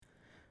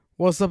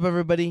What's up,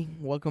 everybody?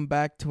 Welcome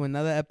back to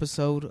another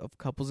episode of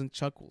Couples and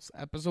Chuckles.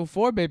 Episode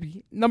 4,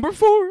 baby. Number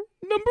 4.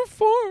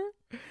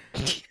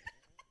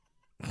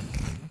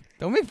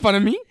 Don't make fun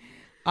of me.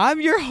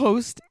 I'm your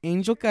host,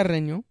 Angel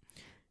Carreño.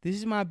 This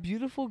is my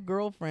beautiful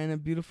girlfriend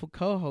and beautiful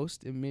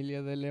co-host,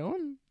 Emilia de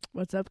Leon.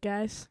 What's up,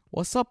 guys?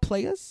 What's up,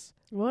 players?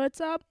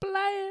 What's up,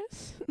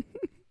 players?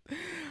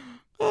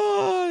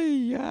 Oh,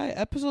 yeah.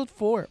 Episode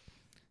 4.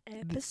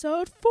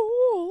 Episode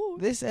 4.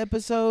 This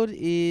episode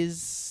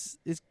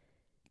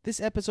This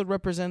episode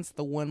represents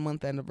the 1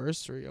 month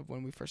anniversary of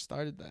when we first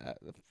started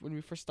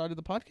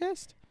the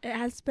podcast. It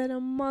has been a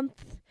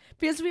month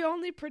because we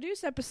only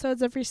produce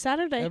episodes every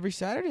Saturday. Every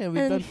Saturday, and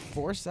we've done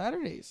 4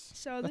 Saturdays.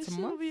 So That's this a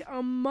will month. be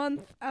a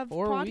month of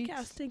 4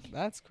 podcasting. weeks.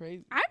 That's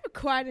crazy. I've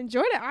quite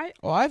enjoyed it.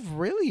 I've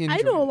really enjoyed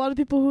I know it. a lot of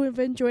people who have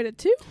enjoyed it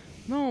too.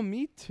 No,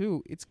 me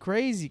too. It's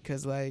crazy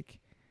because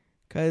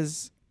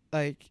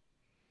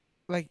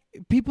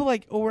people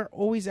we're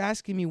always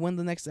asking me when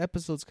the next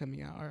episode's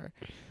coming out,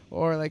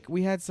 or like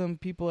we had some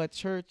people at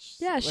church.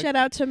 Yeah, like, shout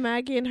out to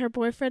Maggie and her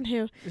boyfriend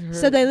who her-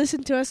 said they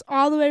listened to us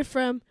all the way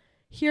from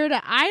here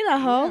to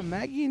Idaho. Yeah,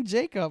 Maggie and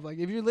Jacob. Like,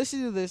 if you're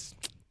listening to this,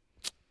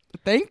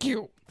 thank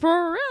you.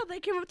 For real, they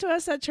came up to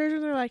us at church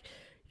and they're like,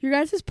 "Your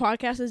guys'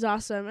 podcast is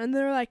awesome," and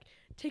they're like,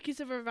 "Taking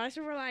some advice,"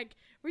 and we're like,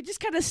 we just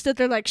kind of stood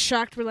there like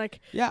shocked. We're like,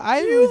 Yeah,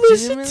 I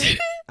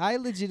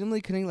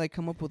legitimately couldn't like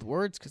come up with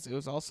words because it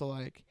was also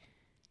like,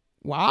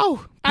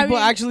 wow, people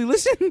actually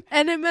listen.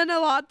 And it meant a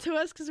lot to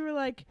us because we're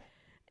like,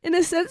 in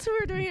a sense, we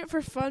were doing it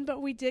for fun,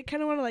 but we did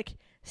kind of want to like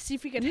see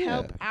if we could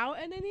help out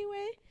in any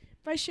way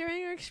by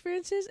sharing our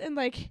experiences. And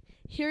like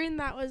hearing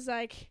that was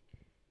like,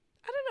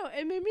 I don't know,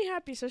 it made me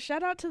happy. So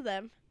shout out to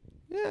them.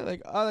 Yeah,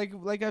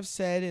 like I've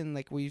said and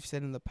like we've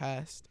said in the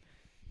past.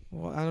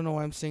 Well, I don't know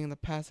why I'm saying in the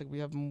past. Like we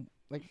have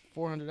like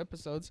 400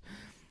 episodes,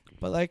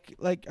 but like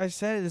I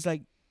said, it's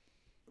like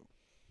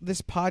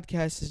this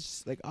podcast is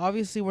just, like,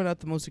 obviously we're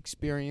not the most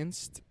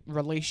experienced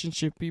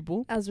relationship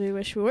people. As we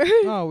wish we were.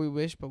 Oh, we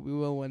wish, but we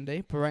will one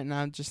day. But right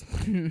now, just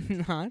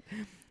not.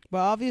 But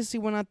obviously,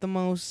 we're not the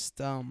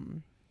most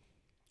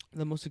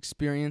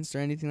experienced or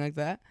anything like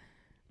that.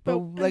 But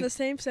like, in the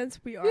same sense,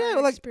 we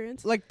are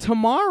experienced. Like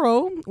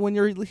tomorrow, when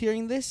you're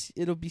hearing this,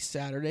 it'll be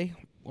Saturday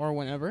or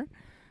whenever.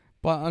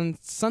 But on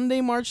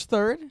Sunday, March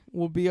 3rd,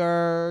 will be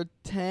our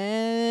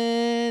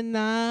 10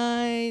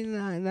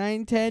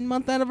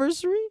 month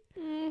anniversary.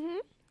 Mm-hmm.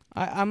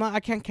 I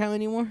can't count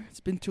anymore. It's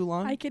been too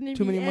long. I couldn't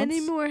too be many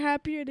any months. more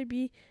happier to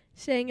be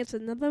saying it's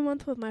another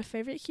month with my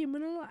favorite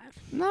human alive.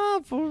 Nah,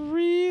 for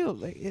real.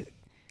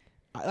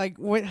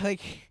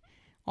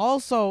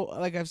 Also,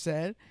 like I've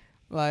said,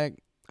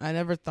 like I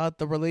never thought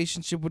the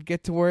relationship would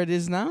get to where it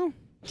is now.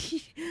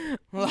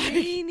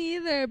 Me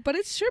neither, but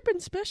it's sure been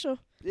special.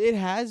 It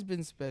has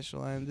been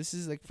special, and this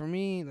is like for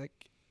me, like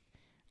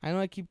I know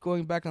I keep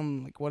going back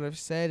on like what I've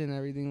said and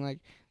everything.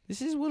 Like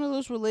this is one of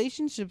those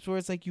relationships where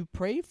it's like you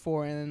pray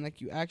for and then like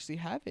you actually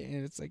have it,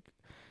 and it's like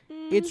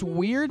it's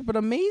weird but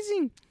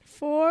amazing.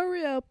 For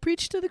real,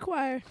 preach to the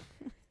choir.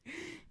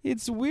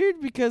 It's weird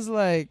because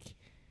like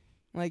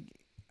I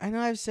know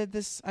I've said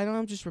this. I know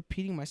I'm just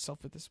repeating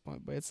myself at this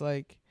point, but it's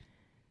like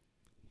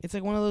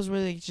one of those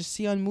where they just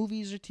see on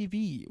movies or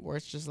TV where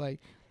it's just like,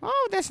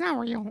 oh, that's not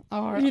real.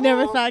 Or, You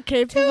never thought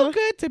capable? Too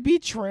good to be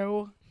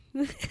true.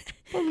 But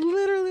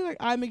literally, like,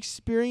 I'm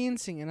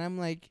experiencing and I'm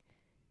like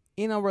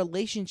in a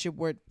relationship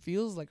where it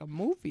feels like a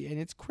movie and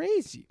it's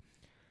crazy.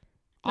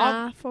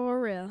 Nah,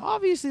 for real.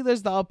 Obviously,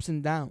 there's the ups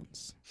and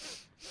downs.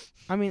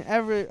 I mean,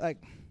 every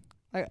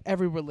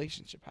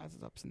relationship has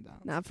its ups and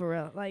downs. Nah, for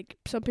real. Like,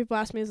 some people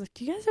ask me,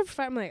 do you guys ever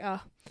fight? I'm like,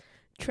 oh,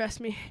 trust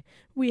me.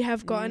 We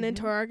have gotten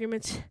into our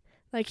arguments.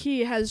 Like,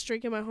 he has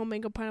drinking my whole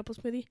mango pineapple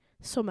smoothie.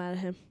 So mad at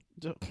him.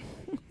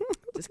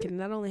 Just kidding.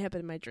 That only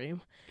happened in my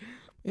dream.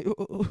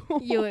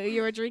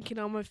 You were drinking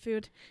all my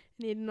food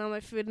and eating all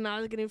my food, and I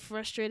was getting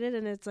frustrated,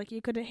 and it's like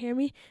you couldn't hear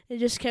me. You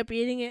just kept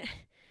eating it.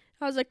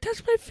 I was like,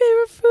 that's my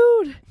favorite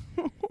food.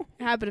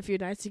 It happened a few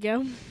nights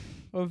ago.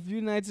 A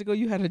few nights ago,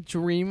 you had a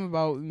dream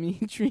about me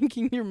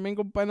drinking your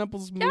mango pineapple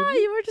smoothie? Yeah,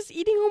 you were just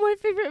eating all my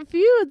favorite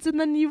foods, and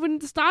then you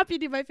wouldn't stop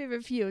eating my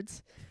favorite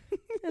foods.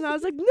 And I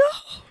was like, no.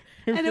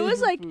 And it was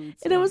like,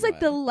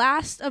 the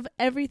last of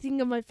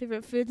everything of my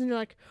favorite foods, and you're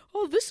like,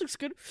 oh, this looks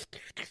good.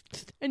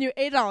 And you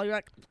ate it all. You're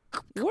like,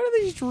 what are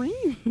these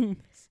dreams?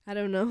 I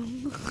don't know.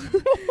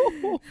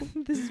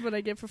 This is what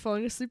I get for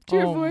falling asleep to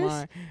your voice.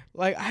 My.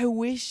 Like, I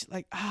wish,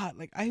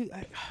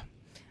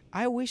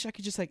 I wish I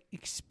could just, like,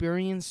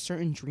 experience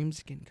certain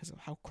dreams again because of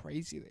how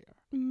crazy they are.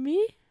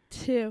 Me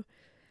too.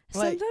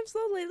 Like, sometimes,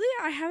 though, lately,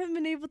 I haven't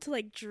been able to,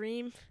 like,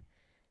 dream.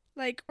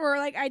 Like, or,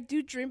 like, I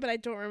do dream, but I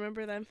don't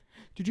remember them.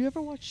 Did you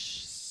ever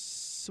watch,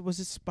 was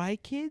it Spy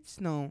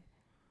Kids? No.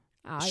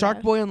 Oh,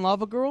 Shark Boy and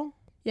Lava Girl?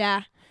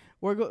 Yeah.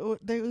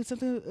 There was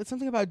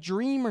something about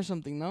dream or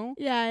something. No.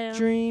 Yeah.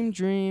 Dream,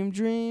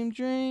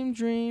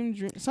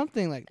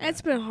 something like that.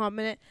 It's been a hot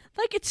minute.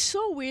 Like, it's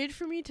so weird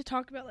for me to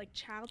talk about, like,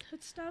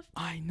 childhood stuff.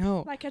 I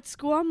know. Like, at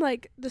school, I'm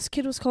like, this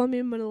kid was calling me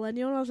a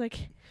millennial, and I was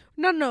like,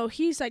 no,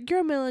 he's like, you're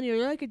a millennial,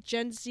 you're like a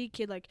Gen Z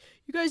kid, like,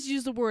 you guys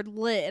use the word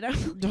lit.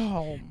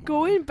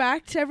 Going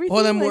back to everything.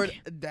 Oh, them like, word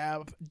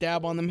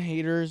dab on them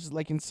haters,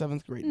 like in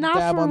 7th grade. Not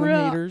dab for on real.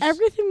 them haters.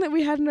 Everything that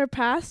we had in our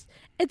past,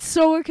 it's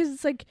so weird because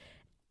it's like,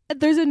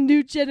 there's a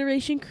new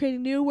generation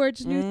creating new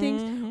words, new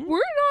things we're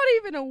not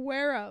even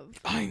aware of.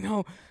 I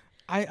know.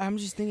 I'm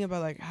just thinking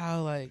about like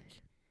how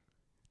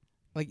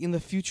like in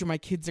the future my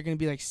kids are gonna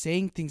be like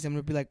saying things. I'm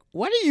gonna be like,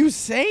 what are you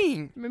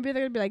saying? Maybe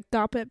they're gonna be like,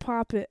 "Dop it,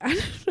 pop it." I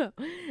don't know.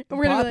 And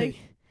we're Bop gonna be like,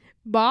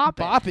 "Bop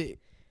it." Bop it.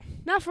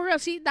 Not for real.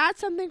 See,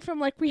 that's something from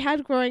like we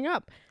had growing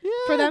up. Yeah.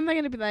 For them, they're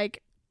gonna be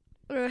like,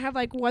 we're gonna have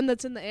like one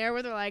that's in the air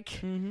where they're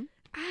like,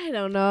 I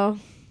don't know.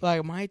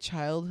 Like my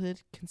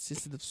childhood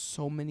consisted of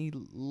so many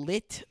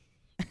lit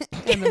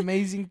and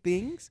amazing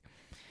things.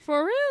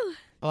 For real.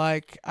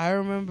 Like I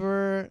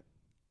remember,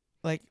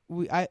 like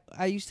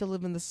I used to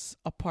live in this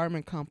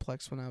apartment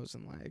complex when I was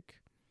in like,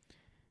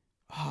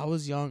 I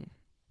was young,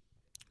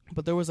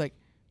 but there was like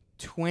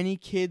 20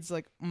 kids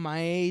like my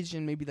age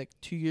and maybe like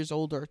 2 years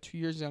older or 2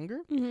 years younger.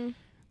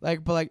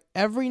 Like, but like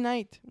every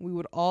night we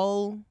would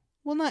all,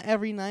 well, not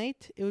every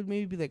night. It would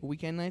maybe be like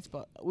weekend nights,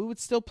 but we would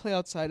still play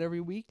outside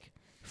every week.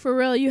 For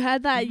real, you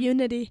had that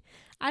unity.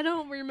 I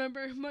don't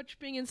remember much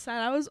being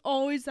inside. I was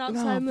always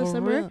outside in the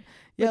summer. Real.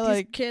 Yeah, with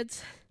like these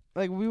kids.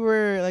 Like we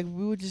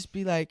would just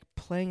be like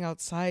playing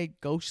outside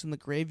Ghosts in the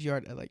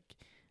Graveyard at like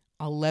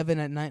 11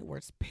 at night where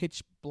it's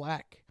pitch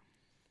black.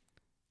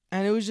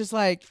 And it was just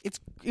like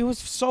it was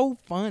so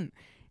fun.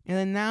 And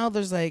then now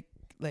there's like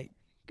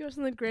Ghosts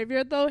in the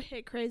Graveyard though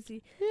hit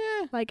crazy.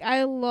 Yeah. Like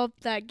I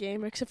loved that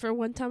game except for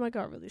one time I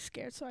got really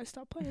scared so I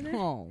stopped playing it.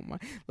 Oh my.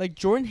 Like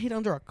Jordan hid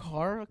under a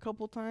car a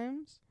couple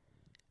times.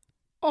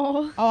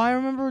 Oh, I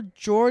remember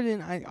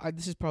Jordan. I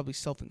this is probably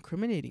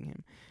self-incriminating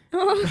him.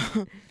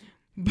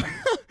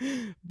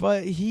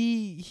 But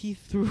he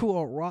threw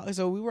a rock.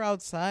 So we were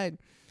outside,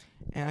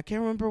 and I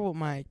can't remember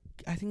I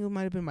think it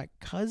might have been my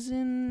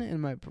cousin and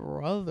my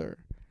brother.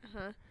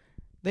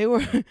 They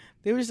were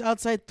just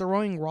outside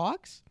throwing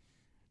rocks.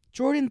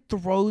 Jordan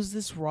throws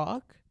this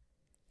rock,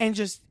 and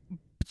just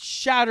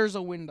shatters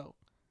a window.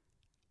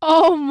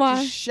 Oh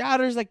my! Just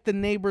shatters like the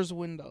neighbor's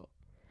window.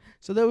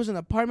 So there was an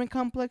apartment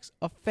complex,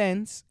 a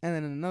fence, and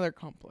then another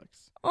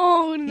complex.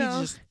 Oh no!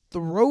 He just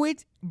threw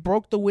it,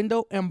 broke the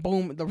window, and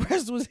boom, the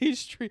rest was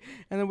history.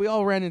 And then we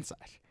all ran inside.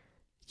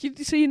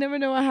 So you never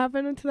know what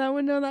happened to that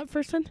window that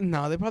first time?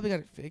 No, they probably got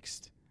it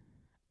fixed.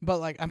 But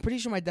like, I'm pretty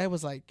sure my dad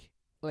was like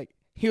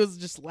he was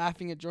just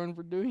laughing at Jordan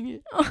for doing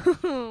it.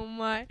 Oh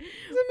my! I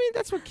mean,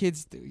 that's what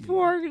kids do.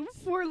 Poor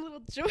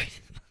little Jordan.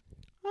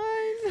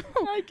 I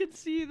know. I can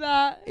see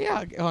that.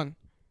 Yeah, go on.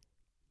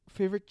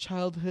 Favorite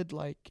childhood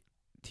like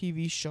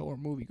TV show or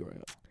movie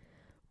growing up?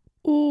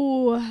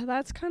 Ooh,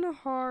 that's kind of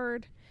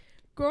hard.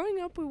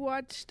 Growing up, we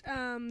watched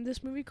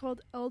this movie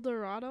called El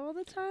Dorado all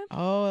the time.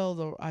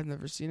 Oh, I've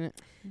never seen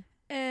it.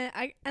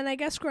 And I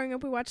guess growing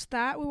up, we watched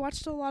that. We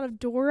watched a lot of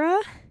Dora.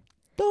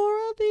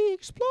 Dora the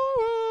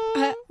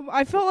Explorer.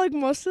 I felt like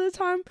most of the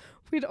time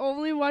we'd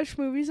only watch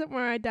movies that were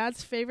my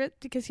dad's favorite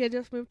because he had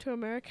just moved to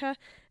America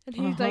and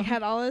he like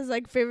had all his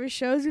like favorite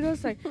shows. You know,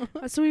 it's like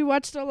so we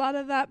watched a lot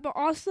of that. But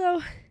also,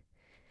 I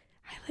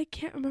like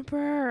can't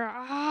remember.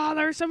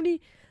 There were so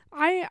many.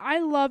 I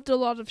loved a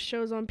lot of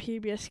shows on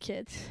PBS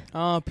Kids.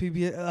 Oh,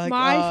 PBS. Like,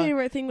 my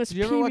favorite thing was did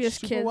you ever watch PBS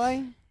Super Kids.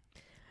 Y?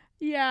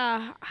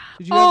 Yeah.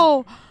 Did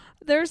you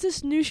there's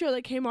this new show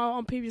that came out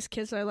on PBS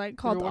Kids that I like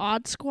called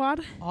Odd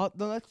Squad. No,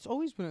 that's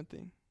always been a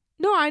thing.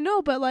 No, I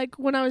know, but like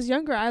when I was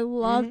younger, I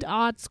loved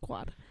Odd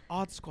Squad.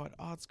 Odd Squad.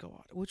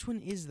 Which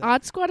one is that?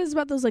 Odd Squad is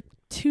about those like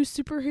two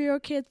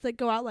superhero kids that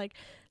go out like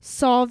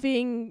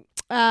solving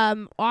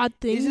odd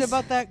things. Is it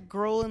about that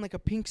girl in like a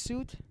pink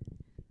suit?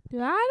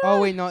 I don't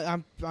Oh wait, no,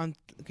 I'm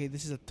okay.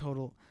 This is a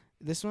total.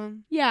 This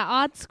one? Yeah,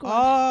 Odd Squad.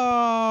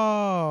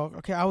 Oh,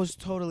 okay. I was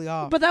totally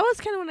off. But that was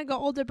kind of when I got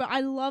older. But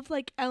I love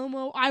like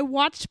Elmo. I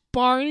watched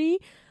Barney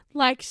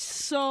like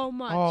so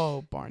much.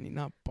 Oh, Barney,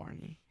 not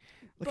Barney.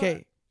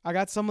 Okay, I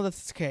got some of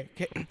the. Okay.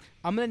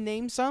 I'm gonna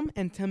name some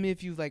and tell me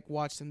if you like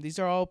watched them. These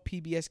are all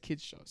PBS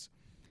Kids shows.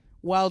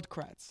 Wild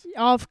Kratts.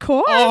 Of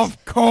course.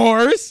 Of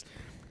course.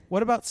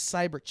 What about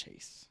Cyber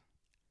Chase?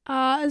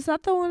 Is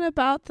that the one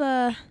about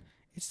the?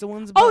 It's the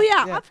ones about... Oh,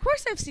 yeah. Of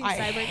course I've seen Cyber Chase.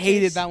 I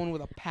hated that one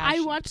with a passion.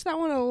 I watched that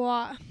one a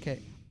lot. Okay.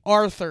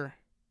 Arthur.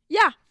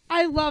 Yeah.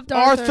 I loved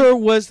Arthur. Arthur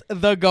was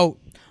the GOAT.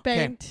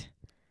 Banked.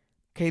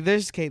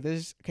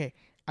 Okay,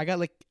 I got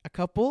like a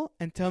couple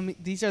and tell me...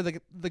 These are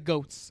the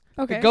GOATs.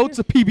 Okay. The GOATs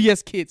of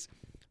PBS Kids.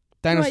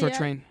 Dinosaur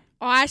Train.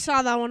 Oh, I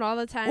saw that one all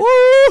the time.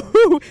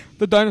 Woo!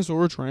 The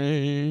Dinosaur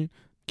Train.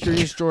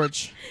 Curious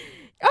George.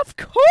 Of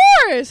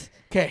course.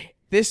 Okay.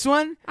 This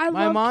one,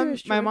 my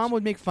mom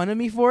would make fun of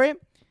me for it.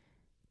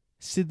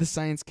 Sid the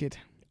Science Kid.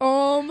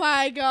 Oh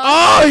my god.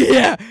 Oh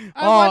yeah.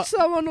 I watched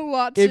that one a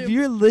lot too. If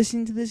you're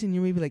listening to this and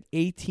you're maybe like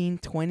 18,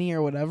 20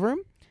 or whatever,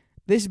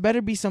 this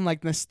better be some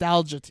like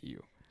nostalgia to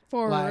you.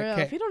 For like, real.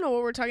 okay. If you don't know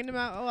what we're talking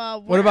about,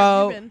 What where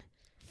about- have you been?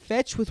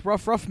 Fetch with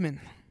Rough Ruffman.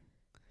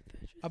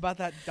 About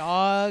that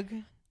dog.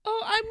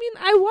 Oh, I mean,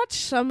 I watch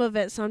some of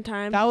it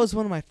sometimes. That was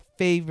one of my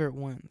favorite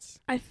ones.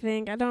 I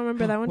think. I don't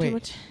remember that one Wait. too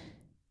much.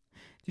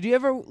 Did you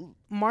ever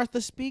Martha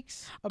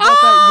Speaks about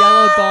that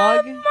yellow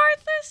dog?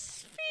 Martha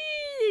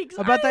Speaks.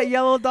 About that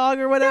yellow dog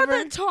or whatever?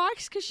 Yeah, that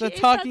talks because she The ate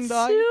talking that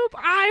dog? soup.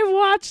 I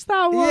watched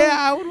that one. Yeah,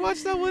 I would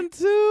watch that one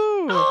too.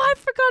 Oh, I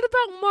forgot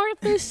about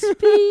Martha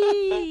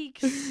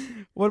Speaks.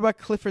 What about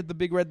Clifford the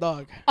big red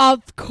dog?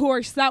 Of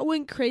course, that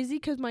went crazy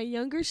because my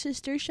younger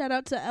sister, shout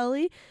out to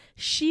Ellie,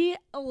 she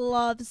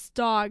loves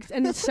dogs,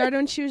 and it started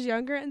when she was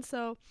younger, and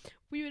so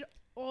we would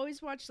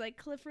always watch like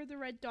Clifford the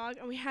Red Dog,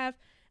 and we have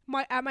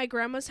at my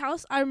grandma's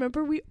house. I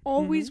remember we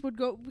always would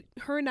go.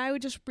 Her and I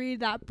would just read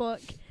that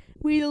book.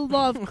 We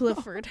love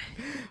Clifford.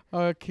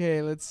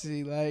 Okay, let's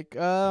see. Like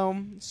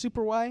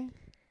Super Y.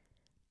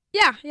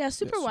 Yeah,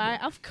 Super Y,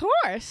 of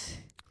course.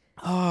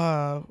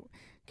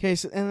 Okay,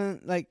 so and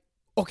then like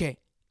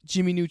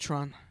Jimmy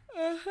Neutron.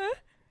 Uh-huh.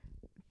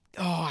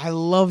 Oh, I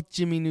love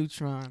Jimmy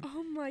Neutron.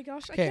 Oh my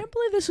gosh, I 'Kay. can't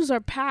believe this was our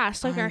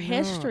past, like I our know.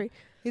 history.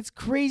 It's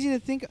crazy to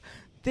think.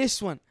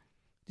 This one.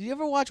 Did you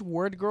ever watch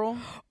Word Girl?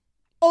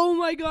 Oh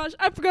my gosh,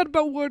 I forgot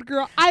about Word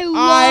Girl. I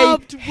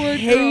loved Word Girl.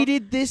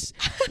 Hated this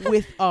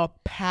with a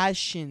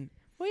passion.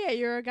 Well, yeah,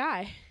 you're a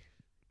guy.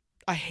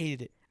 I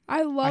hated it.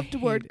 I loved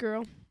hate Word it.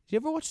 Girl. Did you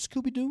ever watch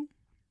Scooby Doo?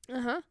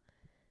 Uh-huh.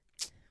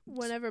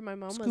 Whenever my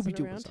mom Scooby wasn't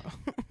Doo around. was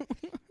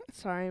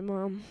Sorry,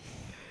 Mom.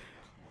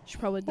 She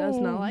probably does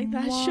not Oh like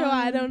that show.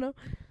 I my. don't know.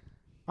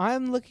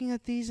 I'm looking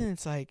at these and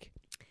it's like,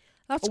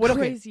 That's What, okay.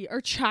 crazy. Our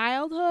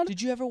childhood.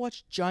 did you ever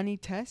watch Johnny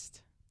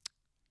Test?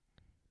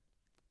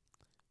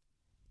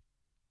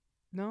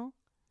 No?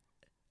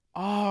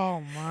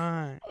 Oh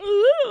my. A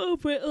little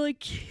bit,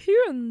 like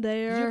here and Did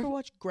you ever there.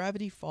 watch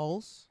Gravity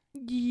Falls?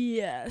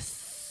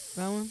 Yes.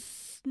 That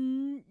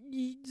one?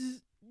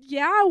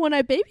 Yeah, when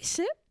I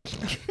babysit.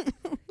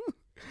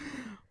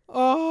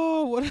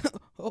 Oh,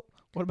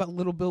 what about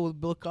Little Bill with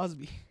Bill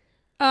Cosby?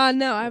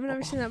 No, I've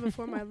never seen that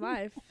before in my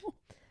life.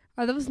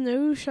 Are those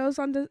new shows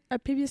on the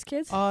PBS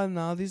Kids? Oh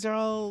no, these are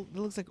all. It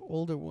looks like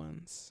older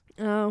ones.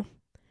 Oh,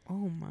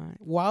 Oh my,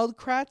 Wild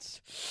Kratts.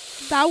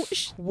 Wild.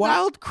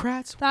 Wild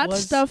Kratts. That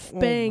was, stuff oh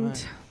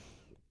banged. my.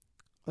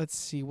 Let's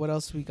see what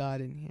else we got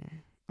in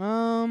here.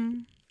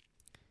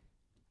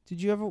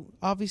 Did you ever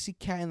obviously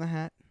Cat in the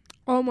Hat?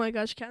 Oh my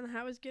gosh, Cat in the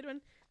Hat was a good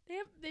one.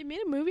 They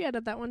made a movie out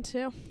of that one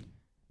too.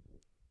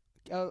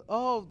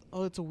 Oh,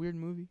 it's a weird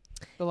movie.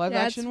 The live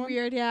Yeah, action it's one.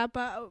 weird. Yeah,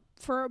 but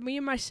for me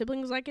and my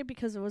siblings like it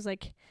because it was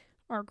like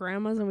our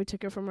grandma's and we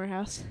took it from her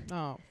house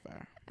Oh,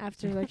 fair.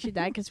 after like she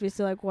died because we used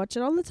to like watch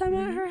it all the time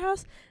at her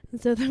house,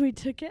 and so then we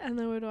took it and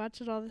then we'd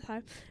watch it all the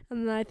time,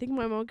 and then I think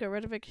my mom got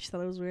rid of it because she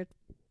thought it was weird.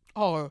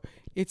 Oh,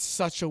 it's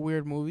such a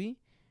weird movie.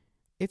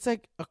 It's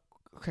like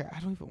okay, I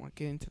don't even want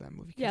to get into that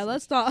movie. Yeah,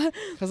 let's not.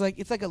 Because like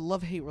it's like a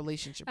love-hate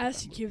relationship. with As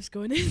that he movie. keeps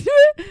going into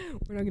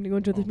it, we're not gonna go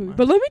into this Oh movie, my.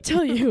 but let me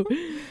tell you,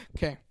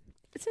 Okay,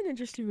 it's an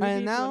interesting movie.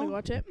 And if you want now- to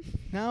watch it.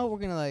 now we're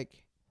gonna like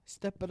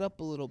step it up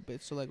a little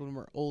bit. So like when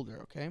we're older,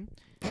 okay?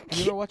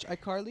 You ever watch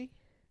iCarly?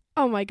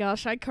 Oh my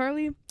gosh,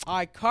 iCarly.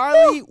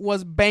 iCarly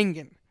was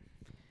banging.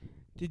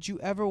 Did you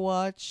ever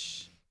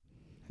watch?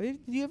 Did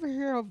you ever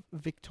hear of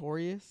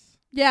Victorious?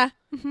 Yeah.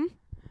 Mhm.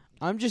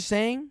 I'm just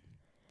saying.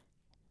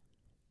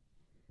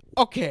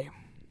 Okay,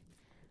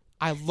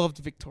 I loved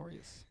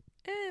Victorious.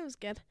 It was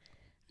good.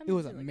 I It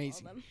was haven't seen, like, all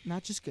of amazing. them.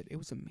 Not just good. It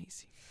was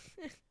amazing.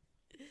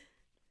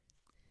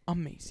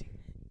 Amazing.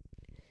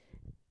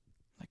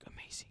 Like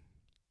amazing.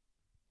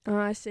 Oh,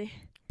 I see.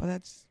 But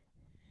that's.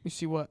 You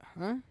see what?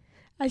 Huh?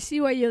 I see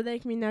why you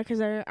like me now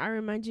because I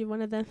remind you of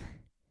one of them.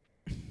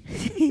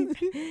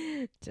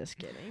 Just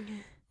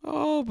kidding.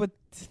 Oh, but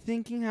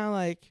thinking how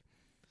like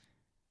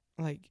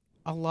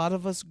a lot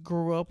of us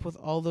grew up with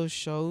all those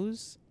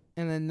shows,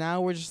 and then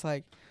now we're just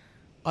like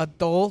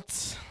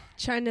adults.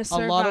 Trying to A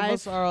survive. lot of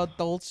us are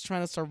adults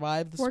trying to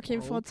survive this Working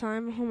world. full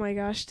time. Oh my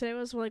gosh. Today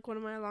was like one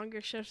of my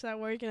longer shifts at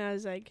work, and I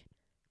was like,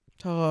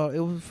 Oh, it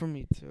was for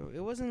me too.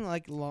 It wasn't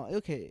like long.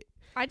 Okay,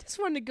 I just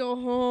wanted to go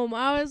home.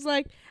 I was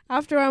like,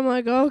 after I'm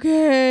like,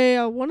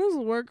 okay, when is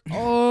work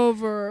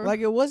over? like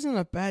it wasn't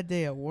a bad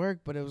day at work,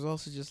 but it was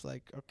also just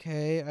like,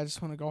 okay, I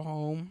just want to go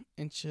home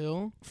and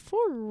chill.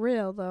 For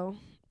real, though.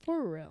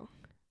 For real.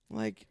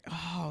 Like,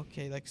 oh,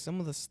 okay, like some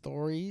of the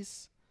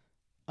stories,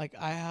 like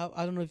I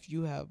don't know if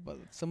you have, but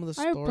some of the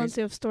I have stories.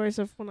 plenty of stories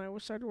of when I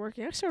started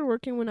working. I started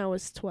working when I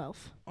was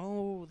 12.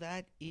 Oh,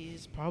 that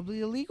is probably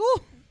illegal.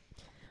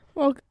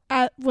 Well,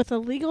 with a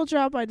legal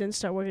job, I didn't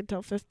start working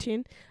until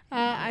 15.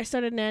 I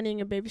started nannying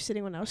and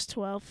babysitting when I was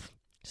 12.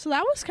 So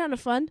that was kind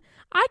of fun.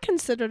 I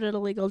considered it a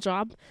legal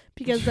job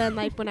because then,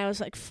 like, when I was,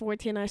 like,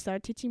 14, I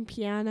started teaching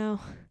piano.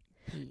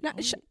 No,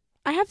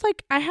 I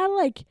had,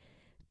 like,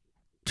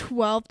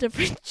 12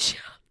 different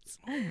jobs.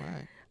 Oh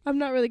my! I'm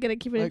not really good at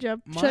keeping a Like,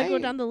 job. Should I go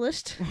down the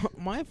list?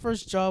 My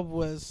first job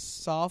was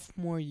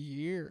sophomore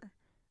year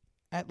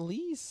at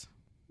least.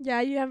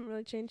 Yeah, you haven't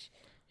really changed.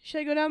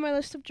 Should I go down my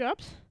list of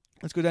jobs?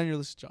 Let's go down your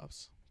list of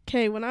jobs.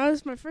 Okay,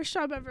 my first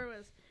job ever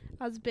was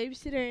I was a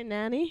babysitter and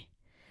nanny,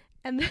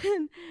 and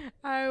then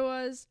I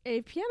was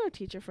a piano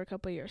teacher for a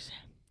couple of years,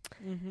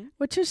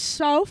 which is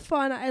so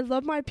fun. I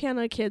love my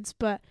piano kids,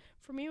 but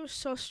for me it was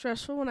so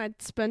stressful when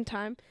I'd spend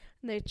time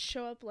and they'd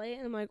show up late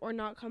and I'm like, or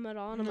not come at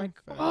all, and I'm like,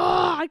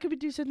 oh, I could be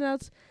doing something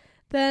else.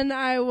 Then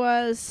I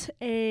was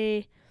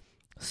a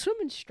swim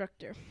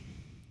instructor.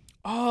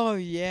 Oh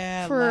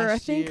yeah, for I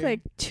think year.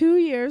 like 2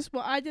 years.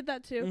 Well, I did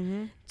that too.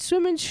 Mm-hmm.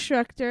 Swim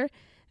instructor.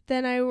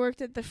 Then I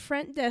worked at the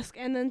front desk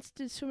and then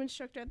did swim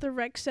instructor at the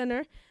rec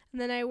center. And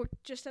then I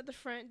worked just at the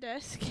front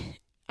desk.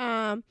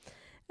 And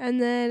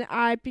then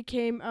I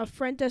became a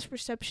front desk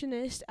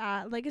receptionist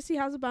at Legacy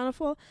House of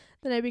Bountiful.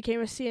 Then I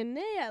became a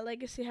CNA at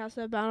Legacy House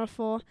of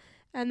Bountiful.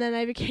 And then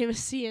I became a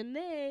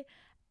CNA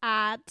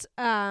at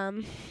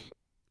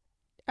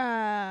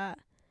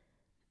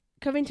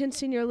Covington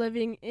Senior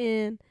Living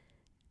in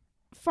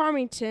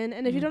Farmington.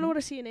 And if you don't know what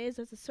a CNA is,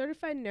 that's a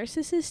certified nurse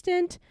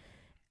assistant.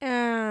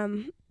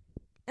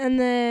 And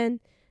then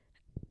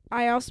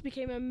I also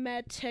became a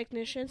med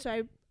technician.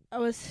 So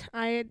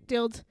I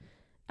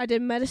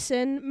did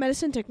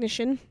medicine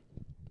technician.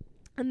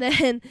 And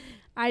then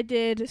I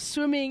did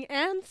swimming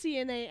and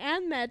CNA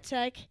and med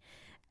tech.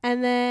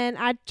 And then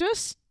I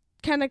just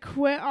kind of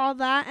quit all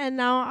that, and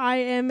now I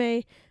am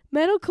a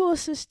medical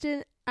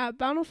assistant at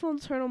Bountiful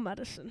Internal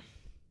Medicine.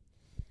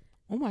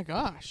 Oh my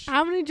gosh.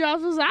 How many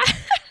jobs was that?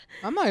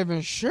 I'm not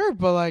even sure,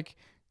 but like,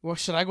 well,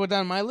 should I go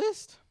down my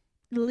list?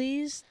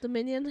 Lee's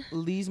Dominion.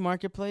 Lee's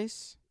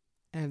Marketplace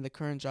and the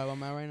current job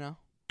I'm at right now.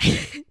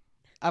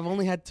 I've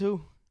only had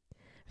 2.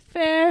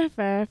 Fair.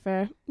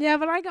 Yeah,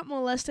 but I got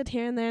molested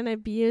here and there and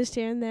abused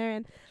here and there.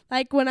 And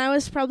like when I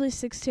was probably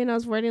 16, I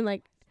was wearing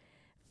like,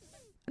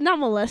 not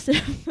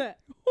molested, but.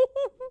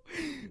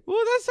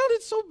 Well, that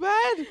sounded so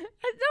bad.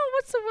 No,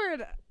 what's the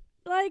word?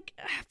 Like,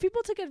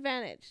 people took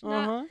advantage.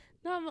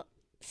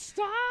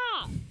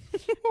 Stop.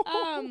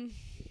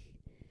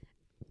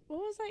 What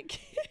was like?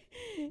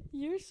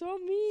 You're so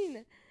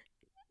mean.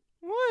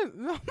 What?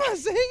 I'm not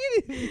saying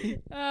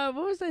anything. What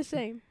was I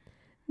saying?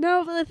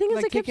 No, but the thing is,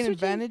 like I kept taking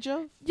advantage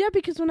of? Yeah,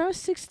 because when I was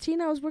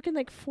 16, I was working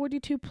like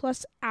 42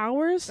 plus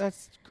hours.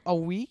 That's a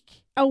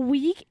week? A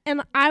week,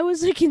 and I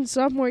was like in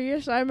sophomore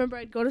year, so I remember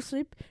I'd go to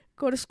sleep,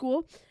 go to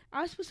school.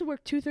 I was supposed to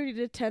work 2:30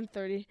 to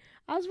 10:30.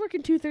 I was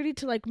working 2:30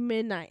 to like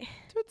midnight.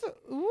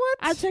 What?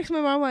 I text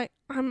my mom like,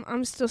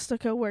 I'm still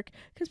stuck at work,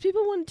 because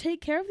people wouldn't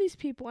take care of these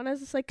people, and as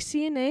this like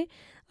CNA,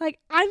 like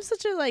I'm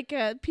such a like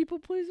people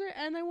pleaser,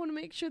 and I want to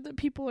make sure that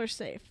people are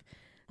safe.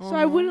 So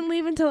I wouldn't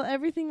leave until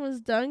everything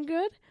was done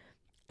good,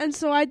 and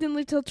so I didn't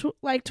leave till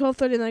 12:30.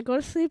 Then I'd go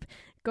to sleep,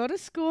 go to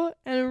school,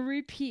 and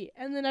repeat.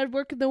 And then I'd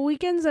work the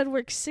weekends. I'd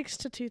work 6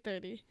 to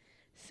 2:30.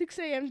 6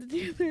 a.m. to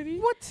 2:30.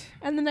 What?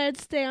 And then I'd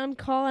stay on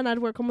call, and I'd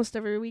work almost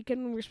every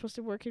weekend. We were supposed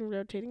to work in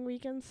rotating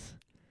weekends.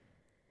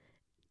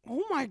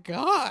 Oh my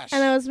gosh.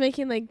 And I was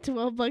making like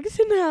 $12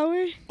 an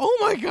hour. Oh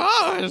my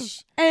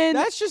gosh. And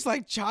that's just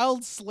like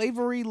child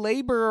slavery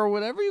labor or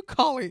whatever you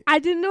call it. I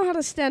didn't know how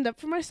to stand up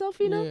for myself,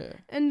 you know,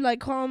 and like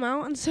call them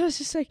out. And so it's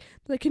just like,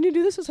 can you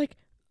do this? I was like,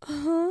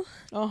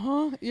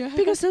 yeah.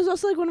 Because it was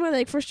also like one of my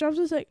like first jobs.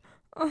 I was like,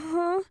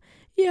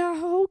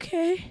 yeah,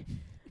 okay,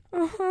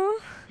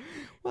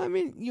 Well, I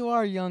mean, you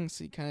are young,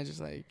 so you kind of just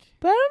like.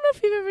 But I don't know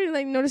if you've ever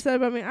like noticed that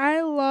about me.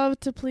 I love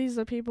to please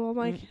the people. I'm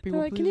like, they're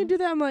like, can you do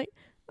that? I'm like,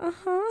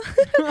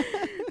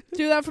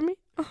 do that for me.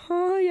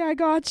 Yeah, I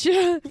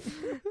gotcha.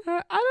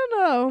 I don't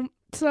know.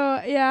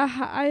 So yeah,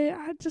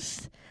 I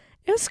just,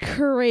 it was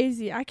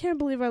crazy. I can't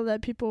believe I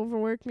let people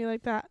overwork me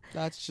like that.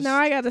 That's just. Now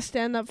I got to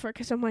stand up for it,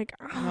 because I'm like,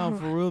 No,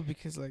 for real,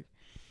 because like,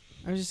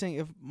 I was just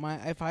saying,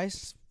 if I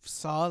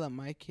saw that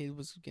my kid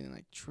was getting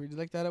like treated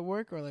like that at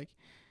work, or like.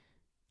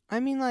 I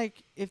mean,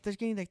 like, if they're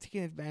getting, like,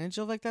 taken advantage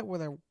of like that, where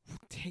they're,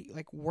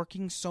 like,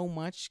 working so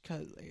much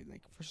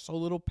like, for so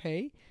little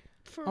pay,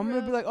 I'm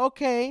going to be like,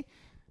 okay,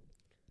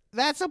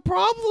 that's a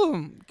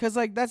problem. Because,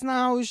 like, that's not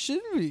how it should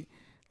be.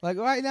 Like,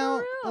 right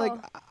now, like,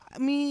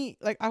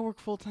 I work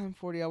full-time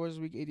 40 hours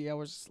a week, 80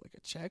 hours, like, a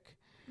check.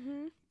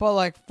 Mm-hmm. But,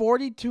 like,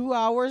 42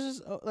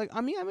 hours, like,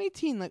 I mean, I'm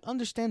 18, like,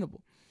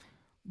 understandable.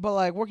 But,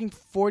 like, working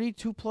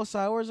 42 plus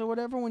hours or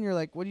whatever when you're,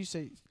 like, what do you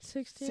say?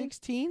 16?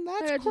 16?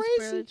 That's I crazy. just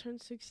barely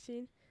turned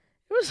 16.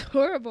 It was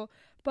horrible,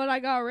 but I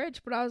got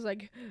rich. But I was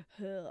like,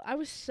 ugh. I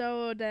was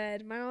so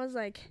dead. My mom was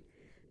like,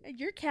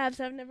 your calves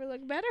have never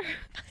looked better.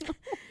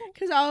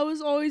 Because I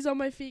was always on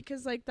my feet,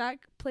 because like that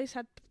place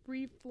had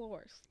 3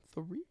 floors.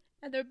 3?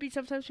 And there would be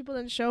sometimes people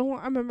didn't show.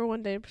 I remember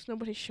one day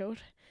nobody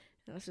showed.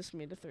 And it was just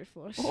me to 3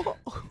 floors. It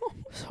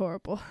was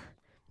horrible.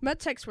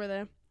 Med techs were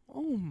there.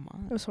 Oh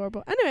my. It was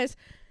horrible. Anyways,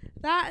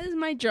 that is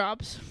my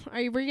jobs.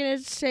 Are you going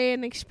to say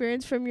an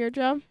experience from your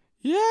job?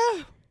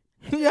 Yeah.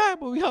 Yeah,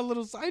 but we got a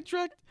little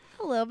sidetracked.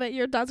 A little bit.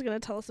 Your dad's going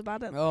to tell us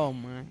about it. Oh,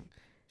 man.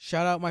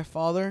 Shout out my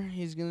father.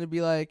 He's going to be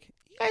like,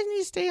 you guys need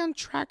to stay on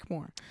track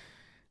more.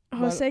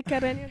 Jose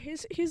Carreño,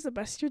 he's the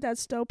best. Your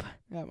dad's dope.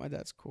 Yeah, my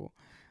dad's cool.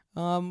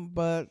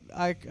 But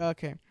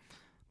okay.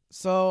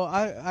 So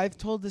I've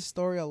told this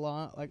story a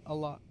lot,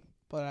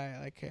 but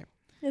okay.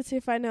 Let's see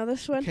if I know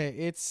this one. Okay,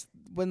 it's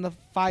when the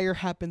fire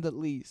happened at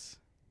Lee's.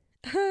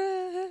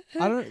 So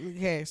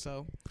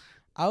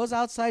I was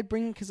outside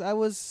because I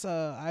was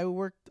I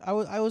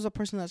was a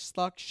person that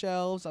stocked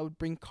shelves. I would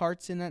bring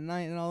carts in at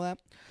night and all that.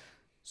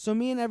 So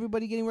me and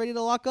everybody getting ready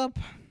to lock up.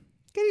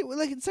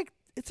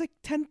 It's like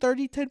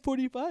 10:30,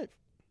 10:45.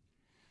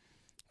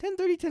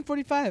 10:30,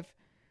 10:45.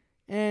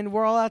 And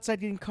we're all outside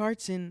getting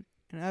carts in,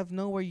 and out of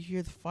nowhere you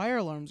hear the fire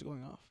alarms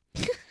going off.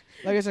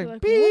 Like it's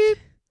like beep,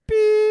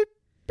 beep,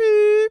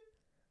 beep,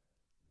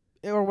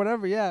 or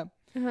whatever, yeah.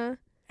 Uh-huh.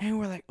 And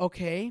we're like,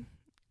 okay,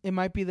 it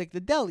might be like the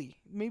deli.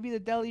 Maybe the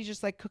deli's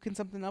just like cooking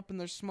something up and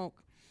there's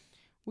smoke.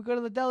 We go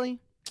to the deli,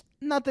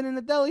 nothing in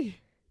the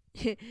deli.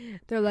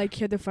 They're like,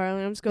 hear the fire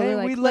alarms go. Then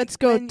They're like, let's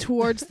go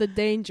towards the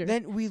danger.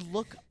 Then we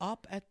look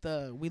up at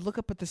the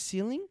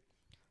ceiling.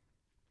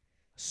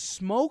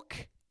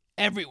 Smoke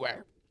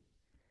everywhere.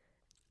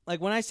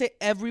 Like when I say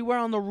everywhere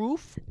on the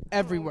roof,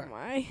 everywhere. Oh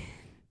my.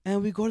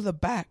 And we go to the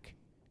back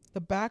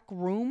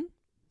room,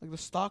 like the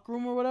stock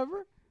room or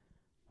whatever,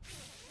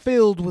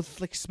 filled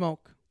with like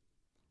smoke.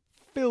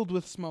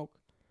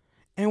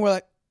 And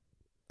we're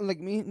like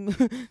me.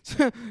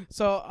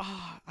 so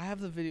I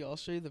have the video. I'll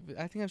show you the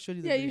video. I think I've showed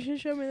you the video. Yeah, you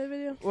should show me the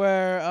video.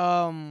 Where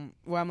I'm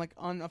like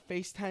on a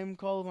FaceTime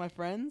call with my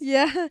friends.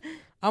 Yeah.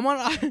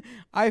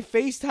 I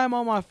FaceTime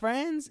all my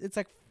friends. It's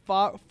like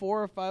 4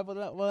 or 5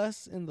 of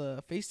us in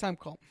the FaceTime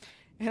call.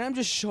 And I'm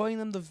just showing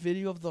them the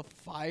video of the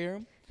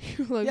fire.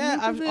 Like,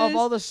 of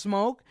all the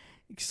smoke.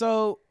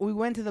 So we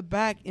went to the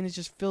back and it's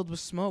just filled with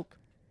smoke.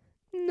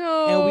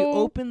 No. And we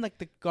opened like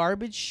the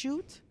garbage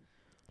chute.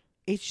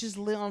 It's just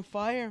lit on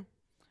fire.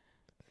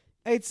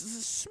 It's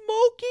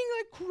smoking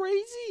like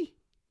crazy.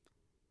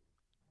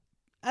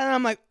 And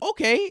I'm like,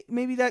 okay,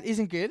 maybe that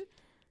isn't good.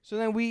 So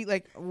then we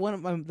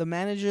the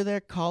manager there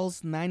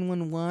calls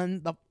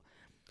 911.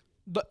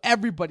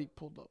 Everybody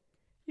pulled up.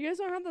 You guys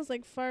don't have those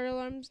like fire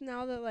alarms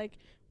now that like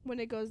when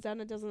it goes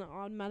down it doesn't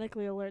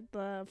automatically alert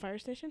the fire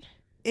station?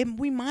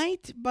 We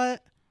might,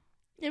 but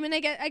I mean,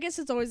 I guess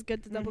it's always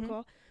good to double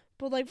call.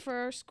 But like for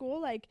our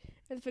school, like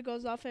if it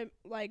goes off, it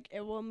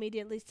will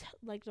immediately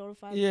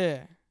notify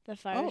the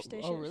fire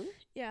station. Oh really?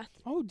 Yeah.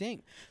 Oh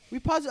dang.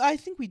 I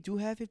think we do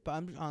have it, but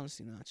I'm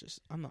honestly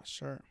I'm not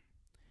sure.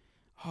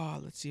 Oh,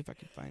 let's see if I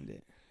can find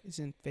it. It's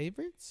in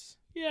favorites.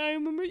 Yeah, I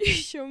remember you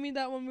showed me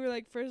that when we were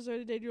like first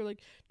started dating. You were like,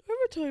 "Did I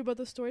ever tell you about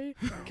the story?"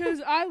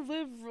 Because I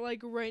live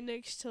like right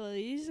next to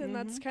Lee's, and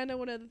that's kind of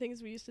one of the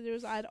things we used to do.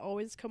 Is I'd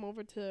always come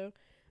over to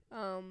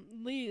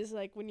Lee's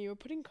like when you were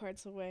putting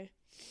carts away.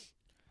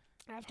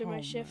 After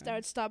my shift, I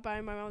would stop by,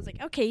 and my mom was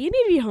like, "Okay, you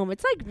need to be home.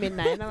 It's like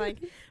midnight." And I'm like,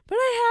 "But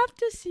I have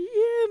to see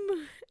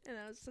him." And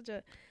that was such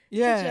a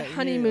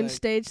honeymoon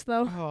stage,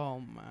 though.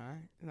 Oh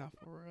my, not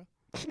for real.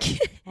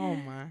 Oh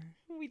my.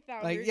 We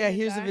thought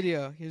here's the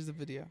video. Here's the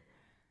video.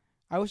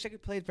 I wish I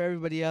could play it for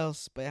everybody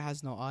else, but it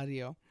has no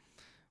audio.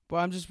 But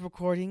I'm just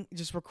recording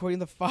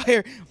the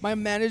fire. My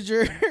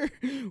manager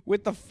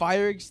with the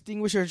fire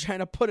extinguisher trying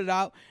to put it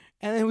out,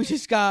 and then we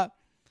just got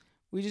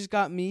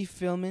me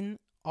filming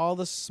all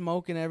the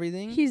smoke and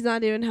everything. He's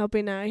not even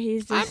helping out.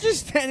 I'm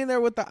just standing there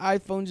with the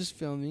iPhone just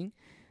filming.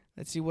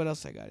 Let's see what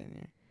else I got in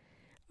here.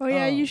 Oh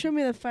yeah, you showed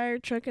me the fire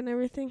truck and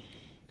everything.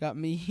 Got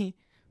me.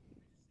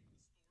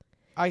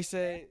 I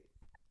said,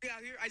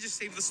 out here, I just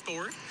saved the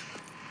store.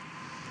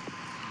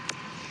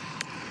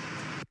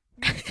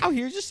 Out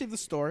here, just saved the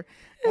store.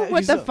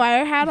 With the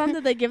fire hat on,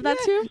 did they give that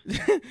to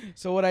you?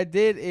 So what I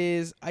did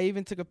is I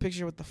even took a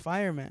picture with the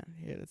fireman.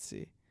 Here, let's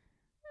see.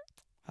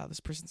 Oh, this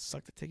person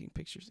sucked at taking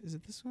pictures. Is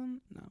it this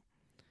one? No.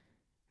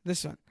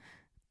 This one.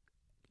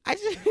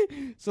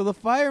 So the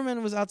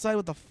fireman was outside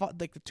with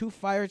the 2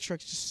 fire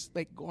trucks just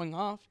like going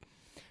off.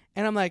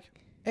 And I'm like,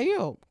 hey,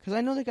 yo, because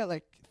I know they got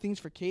like things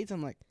for kids.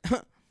 I'm like,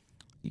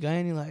 you got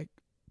any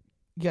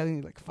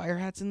fire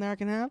hats in there I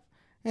can have?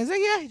 And he's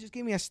like, yeah. He just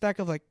gave me a stack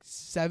of like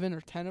 7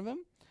 or 10 of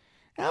them.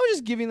 And I was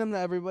just giving them to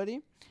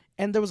everybody.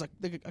 And there was like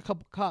a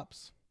couple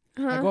cops.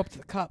 I go up to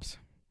the cops.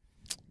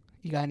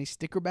 You got any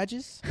sticker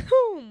badges?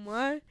 Oh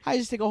my. I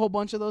just take a whole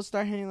bunch of those,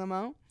 start handing them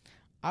out.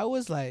 I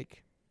was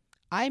like,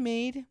 I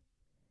made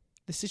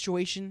the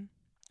situation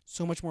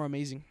so much more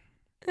amazing.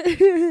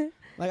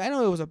 Like, I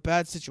know it was a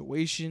bad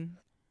situation,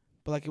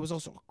 but like it was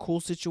also a cool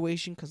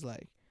situation because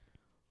like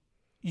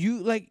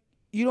you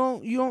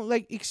don't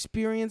like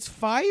experience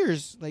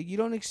fires. Like you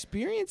don't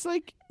experience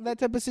like that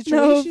type of situation.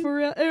 No, for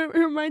real. It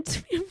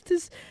reminds me of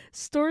this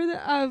story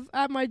that I've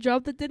at my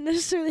job that didn't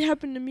necessarily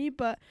happen to me,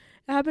 but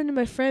it happened to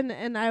my friend.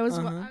 And I was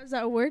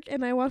at work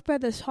and I walked by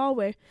this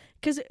hallway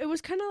because it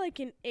was kind of like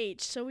an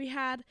H. So we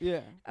had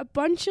a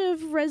bunch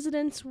of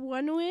residents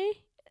one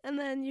way, and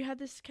then you had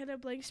this kind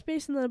of blank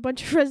space, and then a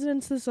bunch of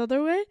residents this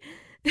other way,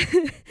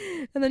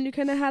 and then you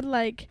kind of had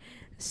like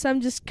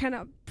some just kind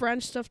of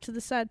branched off to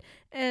the side.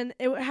 And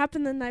it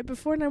happened the night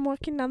before, and I'm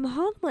walking down the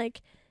hall. I'm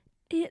like,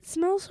 it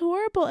smells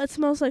horrible. It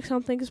smells like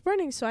something's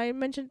burning. So I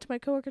mentioned it to my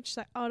coworker. She's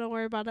like, oh, don't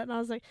worry about it. And I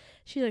was like,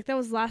 she's like, that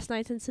was last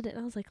night's incident.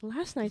 And I was like,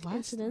 last night's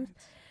incident? night.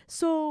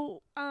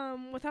 So,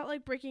 without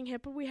like breaking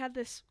HIPAA, we had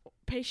this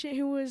patient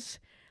who was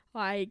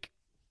like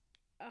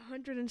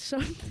 100 and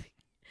something.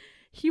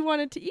 He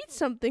wanted to eat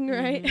something,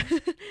 right?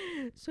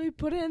 Mm-hmm. So he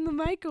put it in the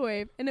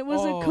microwave, and it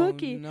was a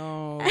cookie.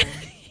 No.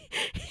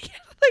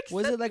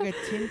 Was it like a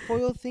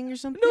tinfoil thing or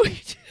something? No,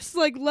 he just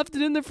like left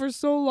it in there for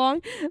so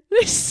long.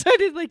 They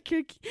started like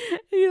cooking.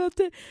 He left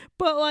it,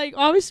 but like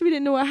obviously we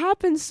didn't know what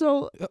happened.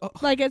 So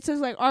like it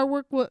says like our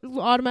work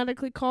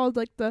automatically called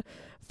like the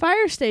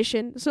fire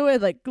station. So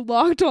it like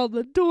locked all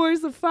the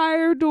doors, the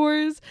fire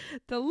doors.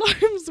 The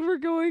alarms were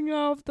going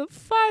off. The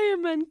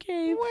firemen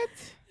came. What?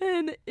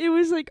 And it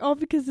was like all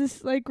because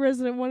this like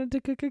resident wanted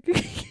to cook a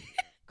cookie.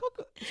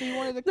 So you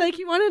wanted to Like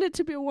he wanted it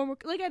to be a warm.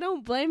 Like I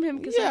don't blame him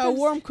because a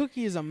warm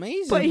cookie is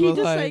amazing. but he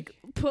just like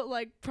put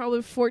like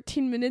probably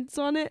 14 minutes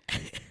on it.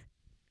 14?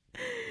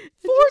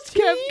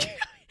 And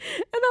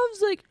I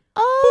was like,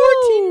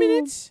 oh, 14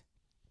 minutes.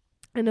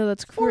 I know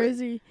that's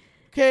crazy.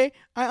 Okay,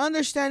 I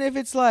understand if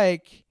it's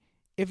like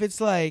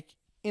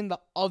in the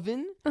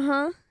oven,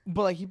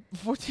 but like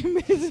 14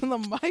 minutes in the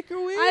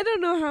microwave. I don't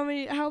know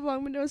how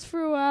long, but it was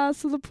for a while.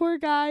 So the poor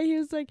guy, he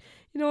was like,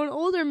 an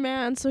older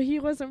man, so he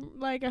wasn't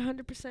like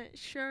 100%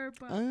 sure,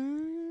 but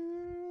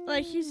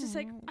like he's just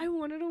like, I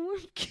wanted a warm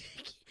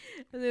cookie,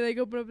 and they like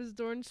open up his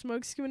door and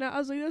smoke's coming out. I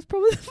was like, that's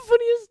probably the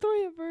funniest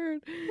story I've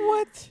heard.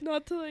 What?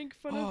 Not to like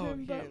fun of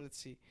him, here, but let's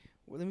see.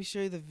 Well, let me show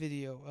you the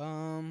video.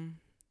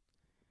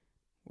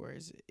 Where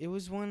is it? It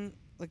was one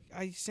like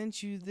I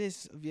sent you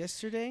this of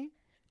yesterday.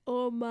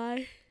 oh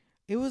my.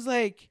 It was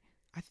like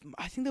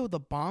I think that the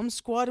bomb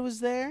squad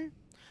was there.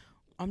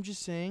 I'm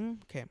just saying.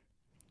 Okay,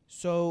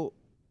 so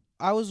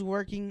I was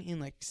working in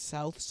like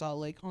South Salt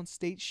Lake on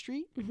State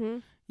Street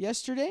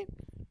yesterday.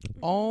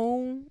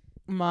 Oh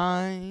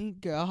my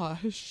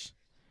gosh,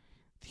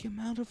 the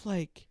amount of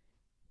like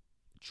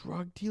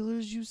drug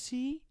dealers you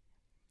see,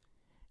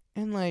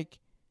 and like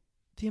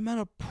the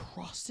amount of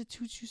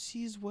prostitutes you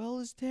see as well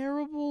is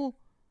terrible.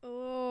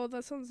 Oh,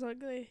 that sounds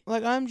ugly.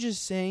 Like, I'm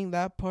just saying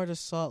that part of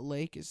Salt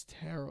Lake is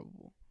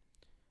terrible.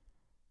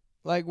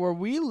 Like, where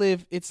we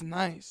live, it's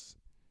nice.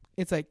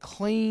 It's, like,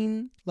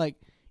 clean. Like,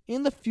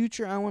 in the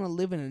future, I want to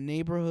live in a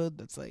neighborhood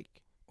that's,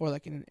 like, or,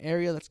 like, in an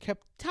area that's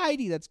kept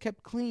tidy, that's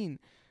kept clean.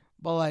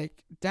 But,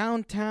 like,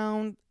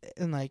 downtown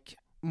and, like,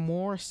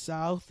 more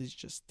south is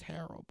just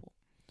terrible.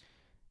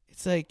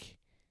 It's, like,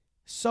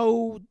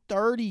 so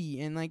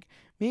dirty. And, like,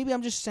 maybe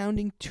I'm just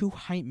sounding too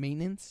high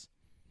maintenance.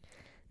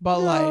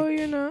 But no, like,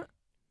 you're not.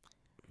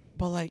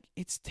 But like,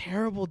 it's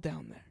terrible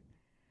down there,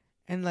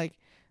 and like,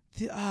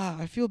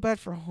 I feel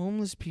bad for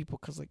homeless people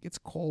because like it's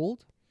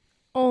cold.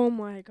 Oh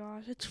my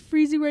gosh, it's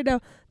freezing right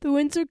now. The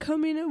winds are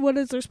coming. What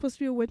is there supposed to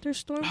be a winter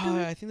storm?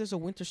 I think there's a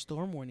winter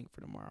storm warning for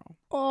tomorrow.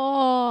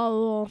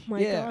 Oh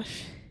my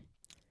gosh.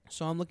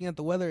 So I'm looking at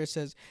the weather. It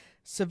says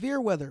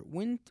severe weather,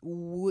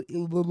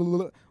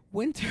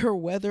 winter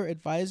weather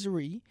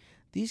advisory.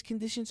 These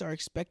conditions are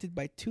expected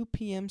by 2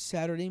 p.m.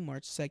 Saturday,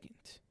 March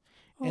 2nd.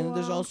 And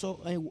there's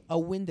also a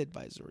wind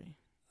advisory.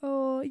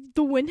 Oh,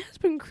 the wind has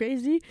been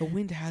crazy. The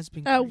wind has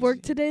been At crazy.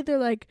 work today,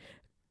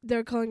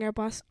 they're calling our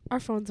boss,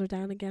 our phones are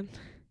down again.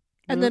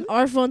 And Really? then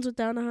our phones were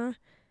down, a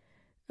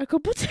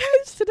couple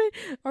times today.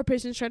 Our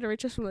patients tried to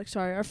reach us. We're like,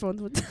 sorry, our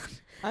phones went down.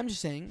 I'm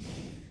just saying,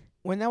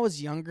 when I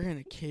was younger and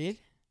a kid,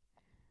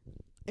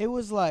 it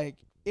was so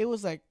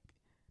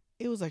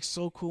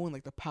cool when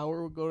like the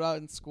power would go out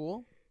in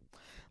school.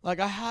 Like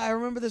I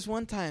remember this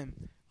one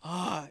time.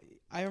 I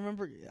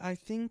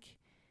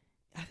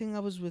think I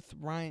was with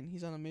Ryan.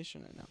 He's on a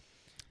mission right now.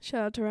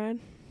 Shout out to Ryan.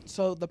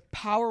 So the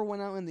power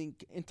went out in the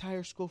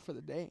entire school for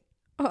the day.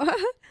 And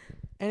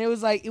it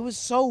was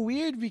so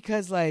weird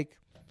because like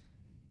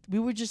we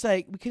were just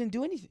like we couldn't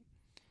do anything.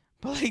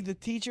 But like the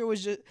teacher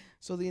was just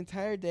so the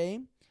entire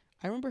day.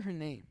 I remember her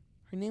name.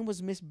 Her name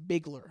was Miss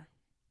Bigler.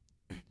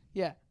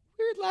 Yeah,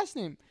 weird last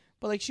name.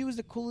 But like she was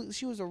a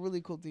really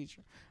cool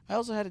teacher. I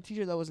also had a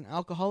teacher that was an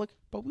alcoholic,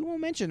 but we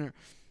won't mention her.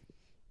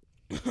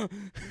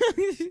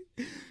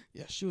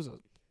 Yeah, she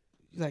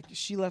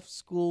left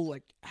school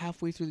like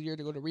halfway through the year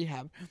to go to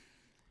rehab.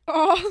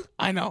 Oh,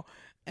 I know.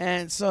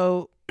 And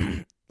so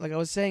like I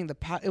was saying,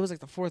 it was like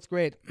the 4th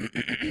grade.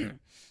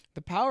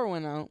 The power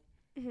went out,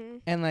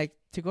 and like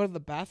to go to the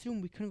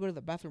bathroom, we couldn't go to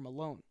the bathroom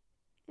alone.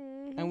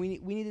 And we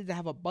needed to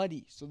have a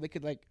buddy so they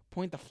could like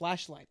point the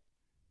flashlight.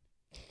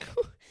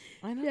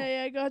 I know.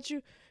 Yeah, I got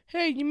you.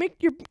 Hey, you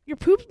make your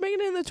poop's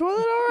making it in the toilet,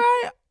 all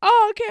right?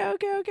 Oh,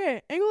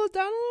 okay. Angle it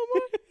down a little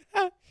more.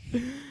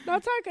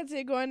 That's how I could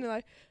say going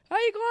like, how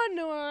you going?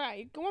 No, all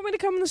right. You want me to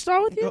come in the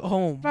stall with you?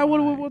 Oh, if I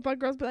would have with my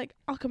girls, be like,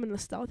 I'll come in the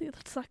stall with you.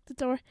 Let's lock the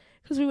door,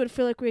 because we would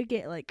feel like we'd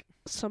get like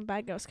some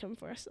bad guys coming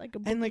for us, like a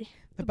boogie. And like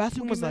the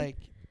bathroom was like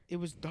it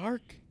was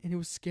dark and it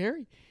was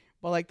scary,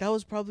 but like that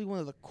was probably one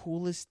of the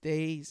coolest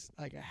days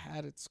like I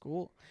had at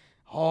school.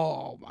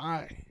 Oh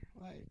my,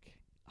 like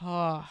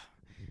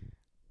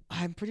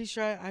I'm pretty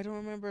sure I don't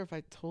remember if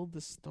I told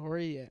the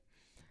story yet,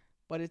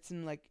 but it's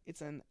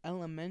an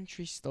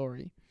elementary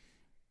story.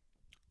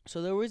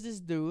 So there was this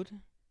dude.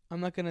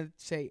 I'm not gonna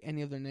say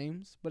any of their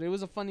names, but it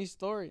was a funny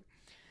story.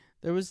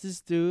 There was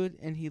this dude,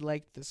 and he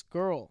liked this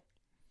girl.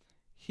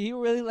 He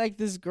really liked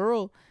this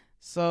girl,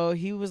 so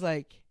he was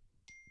like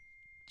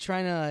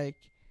trying to like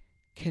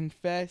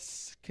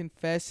confess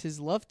his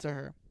love to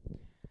her.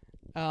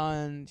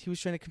 And he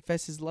was trying to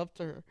confess his love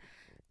to her.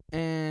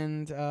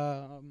 And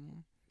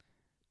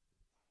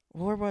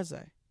where was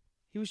I?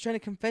 He was trying to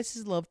confess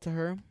his love to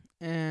her,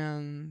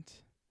 and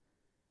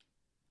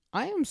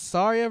I am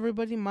sorry,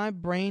 everybody. My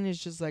brain is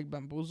just like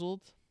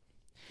bamboozled.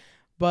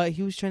 But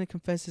he was trying to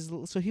confess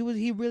he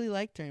really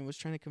liked her and was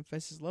trying to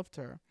confess his love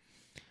to her.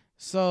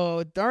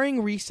 So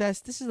during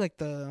recess, this is like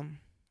the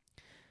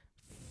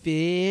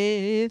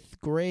 5th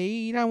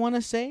grade, I want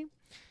to say.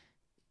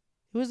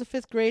 It was the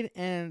 5th grade,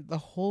 and the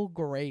whole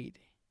grade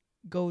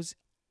goes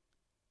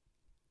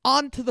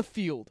onto the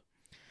field.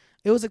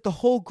 It was like the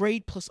whole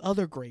grade plus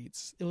other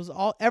grades. It was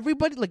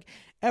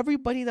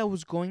everybody that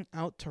was going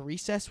out to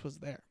recess was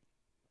there.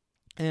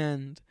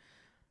 And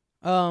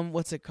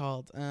what's it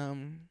called?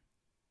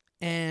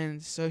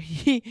 And so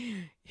he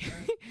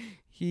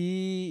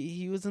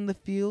was in the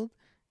field,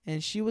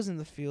 and she was in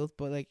the field,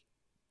 but like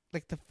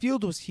the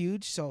field was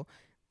huge, so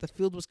the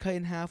field was cut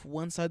in half,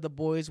 one side the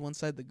boys, one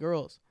side the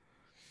girls.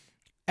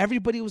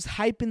 Everybody was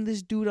hyping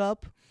this dude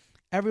up.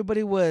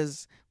 Everybody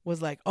was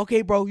like,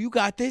 "Okay, bro, you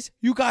got this,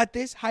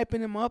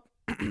 hyping him up."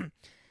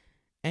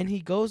 And he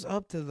goes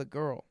up to the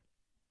girl.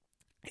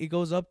 He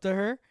goes up to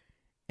her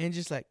and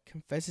just like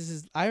confesses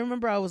his. I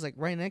remember I was like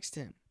right next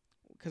to him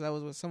because I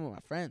was with some of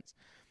my friends.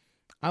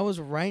 I was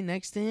right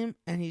next to him,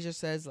 and he just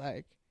says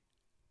like,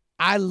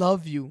 "I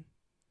love you.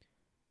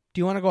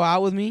 Do you want to go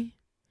out with me?"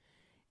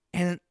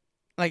 And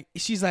like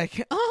she's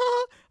like,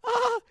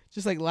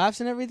 just like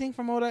laughs and everything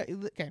from what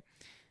okay.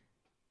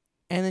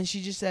 And then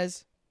she just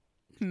says,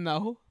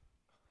 "No."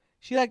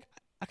 She like,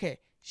 okay,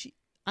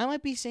 I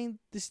might be saying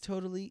this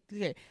totally,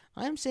 okay,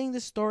 I'm saying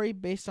this story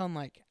based on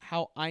like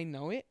how I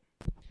know it.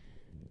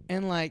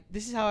 And like,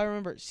 this is how I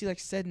remember. She like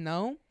said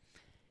no.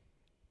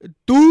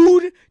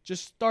 Dude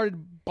just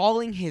started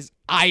bawling his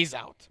eyes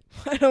out.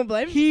 I don't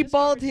blame him. He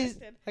bawled his,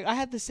 like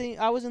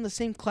I was in the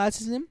same class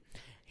as him.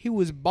 He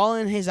was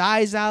bawling his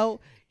eyes out.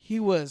 He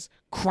was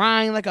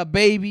crying like a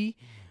baby.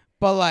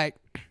 But like,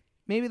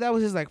 maybe that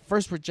was his like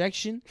first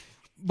rejection.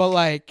 But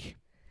like,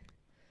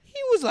 he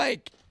was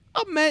like,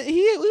 he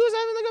was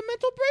having like a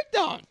mental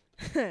breakdown.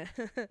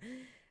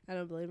 I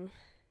don't blame him.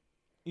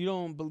 You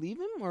don't believe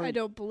him, or I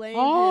don't blame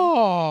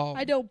him.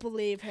 I don't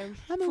believe him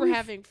for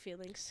having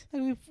feelings.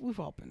 Like we've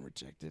all been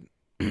rejected.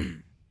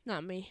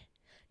 Not me.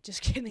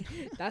 Just kidding.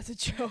 That's a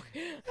joke.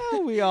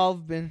 We all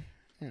have been.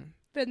 Yeah.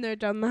 Been there,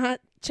 done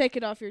that. Check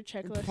it off your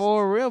checklist.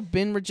 For real,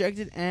 been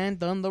rejected and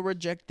done the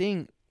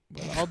rejecting.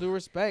 With all due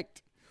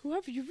respect. Who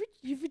have you?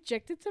 You've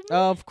rejected someone?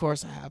 Of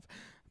course I have,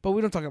 but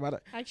we don't talk about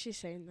it. Actually,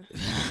 saying that.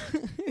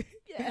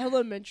 Yeah,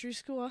 elementary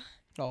school.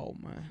 Oh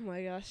my. Oh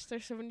my gosh,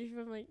 there's so many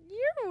people. I'm like,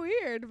 you're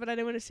weird, but I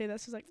didn't want to say that.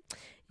 So I was like,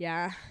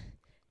 yeah,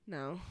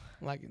 no.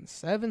 Like in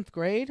 7th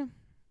grade,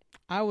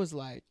 I was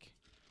like,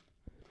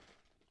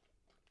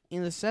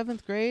 in the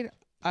 7th grade,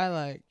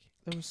 there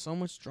was so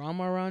much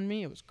drama around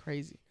me. It was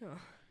crazy. Oh.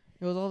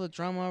 It was all the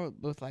drama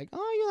with like,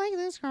 oh, you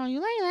like this girl, you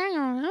like that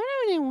girl. I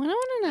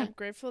don't know. I'm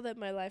grateful that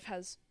my life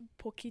has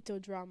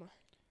poquito drama.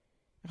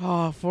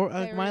 Oh,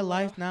 my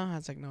life now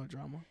has like no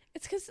drama.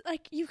 It's because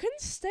like you can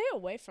stay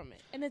away from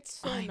it, and it's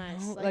so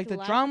nice. Like the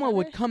drama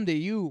would come to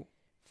you.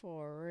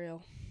 For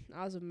real,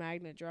 I was a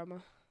magnet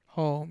drama.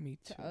 Oh, me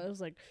too. I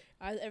was like,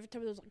 every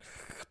time it was like,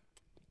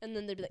 and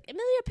then they'd be like,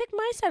 Amelia, pick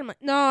my side. I'm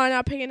like, no, I'm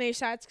not picking any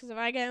sides because if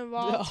I get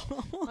involved,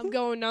 I'm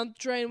going down the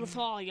drain with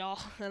all y'all,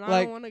 and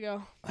I don't want to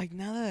go. Like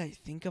now that I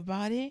think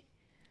about it,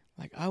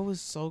 like I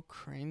was so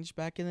cringe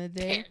back in the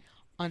day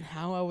on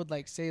how I would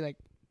like say like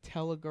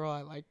tell a girl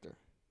I liked her.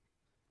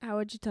 How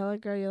would you tell a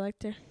girl you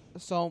liked her?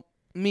 So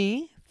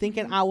me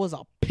thinking I was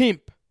a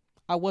pimp.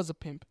 I was a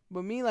pimp.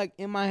 But me, like,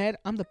 in my head,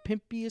 I'm the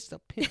pimpiest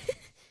of pimps.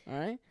 All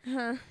right?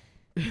 Uh-huh.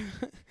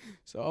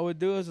 So I would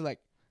do is, like,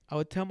 I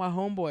would tell my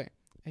homeboy,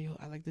 hey, yo,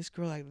 I like this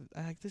girl. I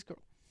like this girl.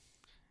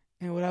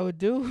 And what I would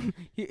do,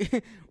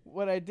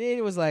 what I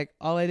did was, like,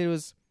 all I did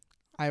was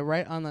I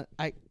write on the,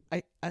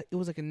 it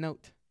was like a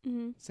note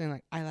saying,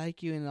 like, I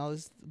like you and all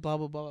this blah,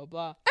 blah, blah, blah,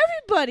 blah.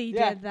 Everybody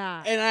did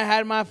that. And I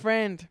had my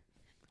friend.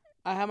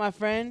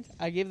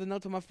 I gave the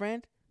note to my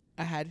friend.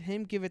 I had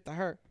him give it to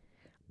her.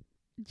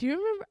 Do you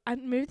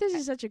remember? Maybe this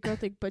is such a girl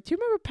thing, but do you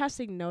remember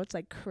passing notes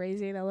like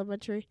crazy in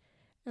elementary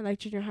and like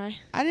junior high?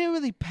 I didn't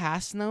really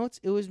pass notes.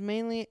 It was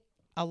mainly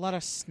a lot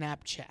of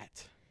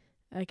Snapchat.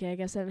 Okay, I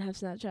guess I didn't have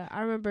Snapchat.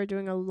 I remember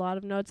doing a lot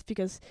of notes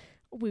because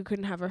we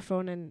couldn't have our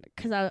phone, and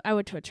because I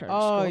went to a church school.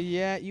 Oh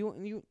yeah,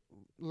 you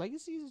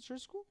Legacy is a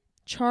church school?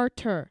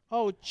 Charter.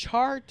 Oh,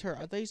 charter.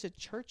 I thought you said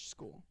church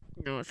school.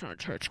 No, it's not a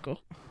church school.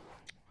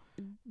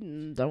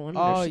 Don't want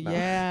to. Oh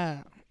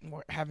yeah,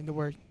 having to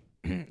wear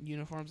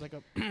uniforms like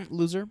a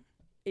loser.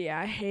 Yeah,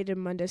 I hated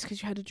Mondays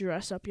because you had to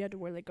dress up. You had to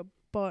wear like a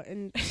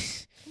button.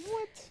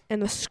 What?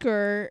 And a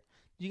skirt.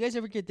 Do you guys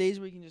ever get days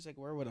where you can just like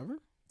wear whatever?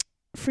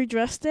 Free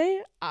dress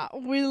day?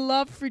 We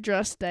love free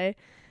dress day.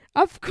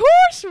 Of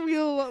course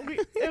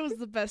it was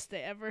the best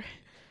day ever.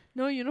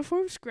 No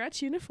uniforms,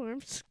 scratch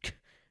uniforms.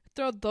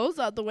 Throw those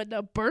out the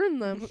window, burn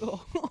them.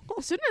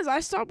 As soon as I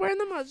stopped wearing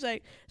them, I was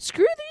like,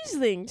 screw these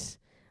things.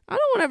 I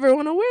don't ever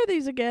want to wear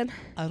these again.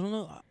 I don't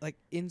know. Like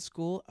in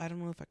school, I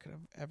don't know if I could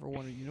have ever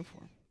worn a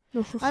uniform.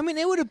 I mean,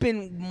 it would have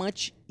been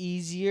much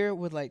easier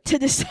with like to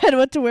decide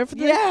what to wear for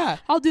the yeah.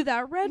 I'll do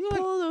that red You know,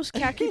 polo, those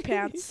khaki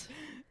pants.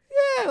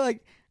 Yeah,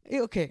 like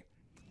okay.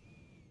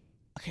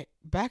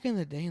 Back in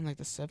the day, in like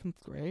the 7th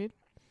grade,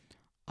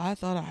 I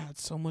thought I had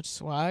so much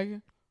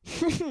swag.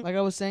 Like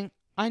I was saying,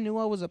 I knew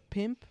I was a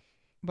pimp,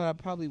 but I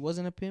probably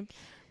wasn't a pimp.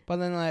 But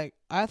then like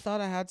I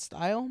thought I had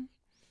style.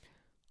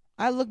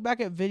 I look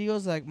back at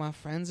videos like my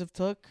friends have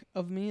took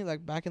of me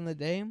like back in the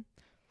day.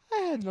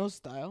 I had no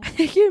style.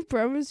 I can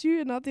promise you,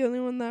 you're not the only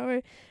one that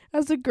way.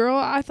 As a girl,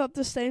 I thought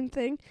the same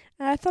thing.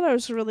 And I thought I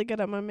was really good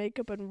at my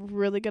makeup and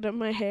really good at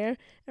my hair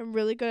and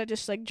really good at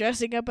just like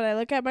dressing up. And I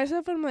look at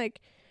myself and I'm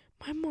like,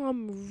 my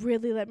mom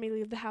really let me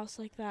leave the house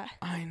like that.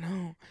 I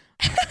know.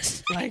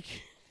 like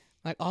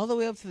all the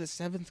way up to the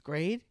 7th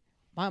grade,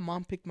 my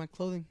mom picked my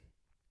clothing.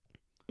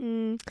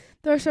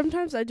 There are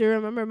sometimes I do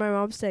remember my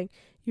mom saying,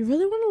 you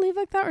really want to leave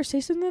like that or say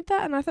something like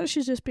that? And I thought she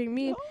was just being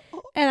mean.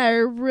 No. And I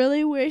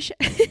really wish,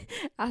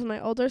 as my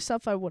older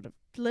self, I would have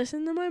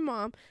listened to my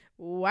mom,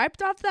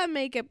 wiped off that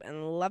makeup,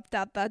 and left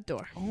out that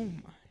door. Oh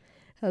my.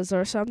 Because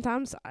there are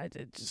sometimes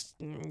it just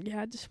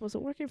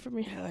wasn't working for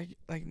me. Yeah,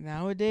 like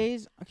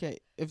nowadays, okay,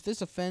 if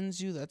this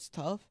offends you, that's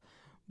tough.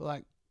 But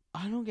like,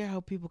 I don't get how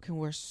people can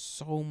wear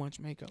so much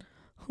makeup.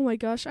 Oh my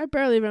gosh, I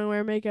barely even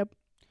wear makeup.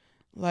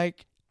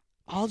 Like,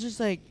 I'll just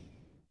like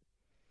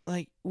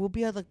we'll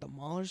be at like the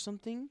mall or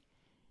something,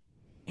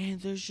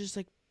 and there's just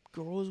like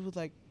girls with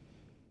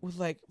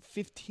like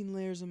 15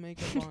 layers of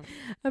makeup on.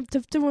 I'm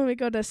tempted when we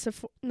go to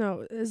Sephora.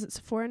 No, is it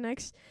Sephora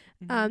next?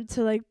 Mm-hmm.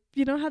 To like,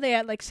 you know how they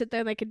like sit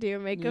there and they can do your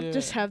makeup? Yeah.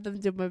 Just have them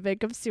do my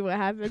makeup, see what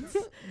happens.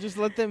 Just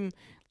let them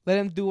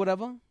do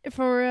whatever.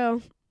 For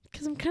real.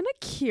 Because I'm kind of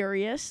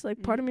curious.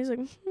 Like, part of me is like,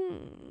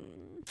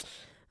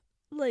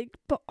 Like,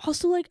 but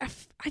also, like,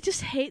 I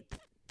just hate the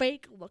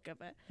fake look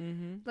of it.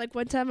 Mm-hmm. Like,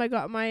 one time I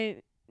got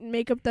my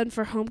makeup done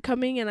for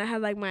homecoming, and I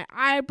had, like, my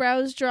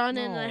eyebrows drawn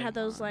in, and I had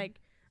those, like,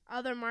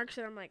 other marks,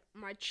 and I'm like,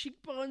 my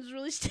cheekbones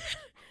really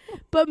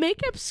But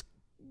makeup's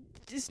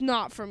is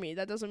not for me.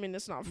 That doesn't mean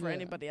it's not for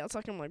anybody else.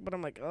 Like, I'm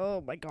like,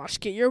 oh, my gosh,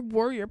 get your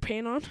warrior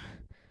paint on.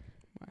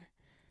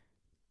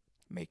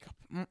 Makeup.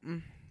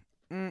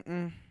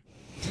 Mm-mm.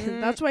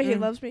 That's why he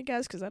loves me,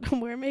 guys, because I don't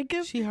wear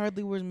makeup. She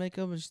hardly wears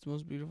makeup, and she's the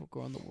most beautiful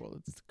girl in the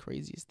world. It's the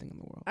craziest thing in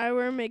the world. I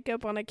wear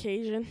makeup on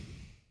occasion.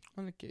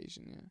 On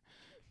occasion, yeah.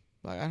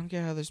 Like, I don't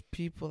get how there's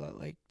people that,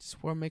 like,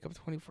 just wear makeup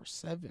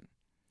 24/7.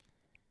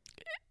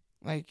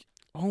 Like,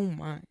 oh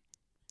my.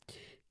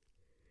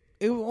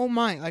 Oh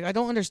my. Like, I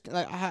don't understand.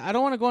 Like, I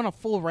don't want to go on a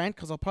full rant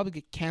because I'll probably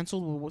get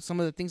canceled with some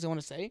of the things I want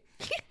to say.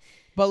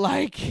 But,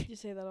 like. You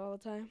say that all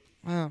the time.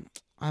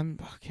 I'm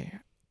okay.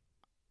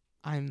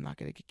 I'm not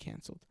going to get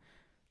canceled.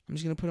 I'm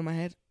just going to put in my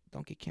head,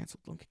 don't get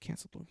canceled, don't get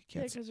canceled, don't get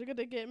Yeah, canceled. because you're going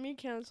to get me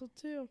canceled,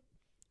 too.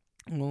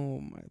 Oh,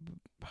 my.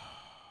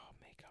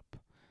 Makeup.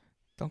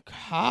 Don't.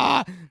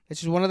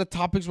 This is one of the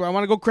topics where I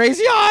want to go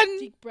crazy on.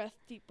 Deep breath,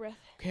 deep breath.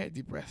 Okay,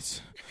 deep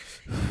breaths.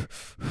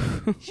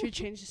 Should we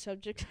change the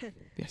subject?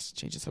 Yes,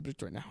 change the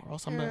subject right now, or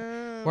else I'm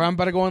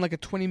about to go on like a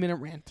 20-minute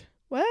rant.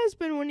 What has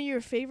been one of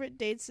your favorite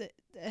dates that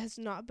has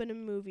not been a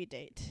movie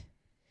date?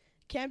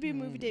 Can't be a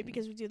movie date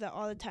because we do that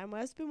all the time.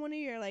 What has been one of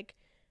your like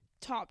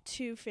top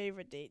 2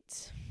 favorite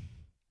dates?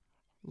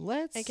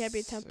 It can't be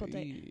a temple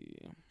date.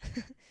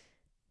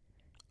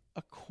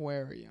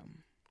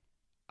 Aquarium.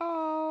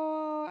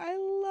 Oh, I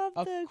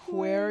love the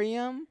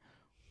aquarium.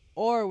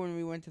 Or when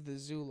we went to the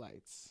zoo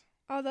lights.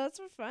 Oh, those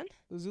were fun.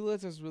 The zoo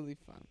lights was really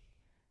fun.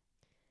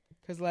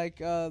 Cause like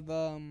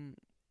the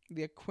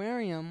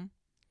aquarium,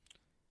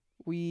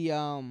 the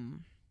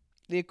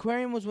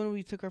aquarium was when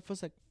we took our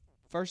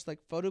first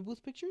photo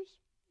booth pictures.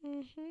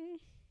 Mhm.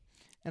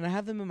 And I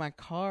have them in my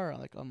car,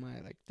 like on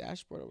my like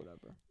dashboard or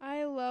whatever.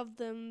 I love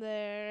them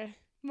there.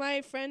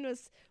 My friend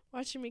was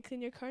watching me clean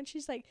your car, and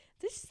she's like,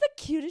 "This is the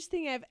cutest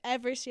thing I've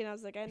ever seen." I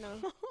was like, "I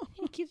know."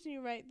 He keeps me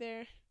right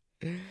there.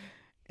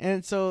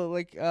 And so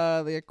like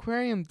the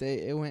aquarium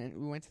day, we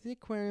went to the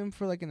aquarium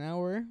for like an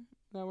hour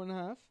and a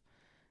half.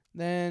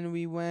 Then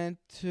we went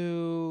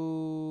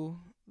to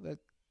the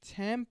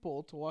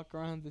temple to walk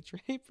around the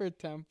Draper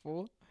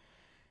Temple.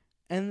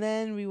 And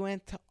then we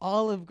went to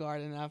Olive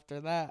Garden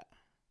after that.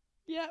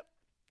 Yep.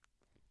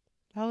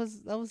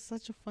 That was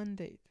such a fun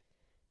date.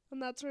 And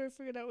that's where we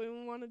figured out we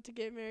wanted to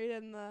get married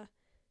in I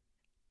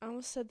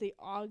almost said the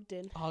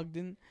Ogden.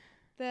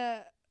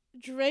 The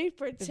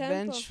Draper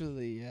Temple.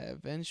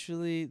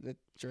 Eventually the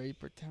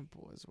Draper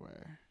Temple is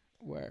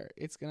where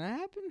it's gonna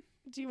happen.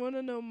 Do you want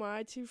to know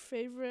my 2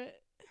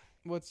 favorite?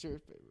 What's your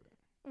favorite?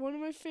 One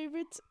of my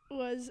favorites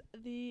was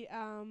the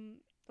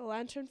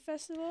Lantern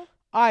Festival.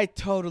 I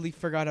totally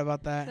forgot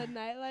about that. The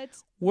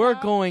nightlights. We're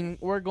going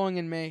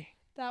in May.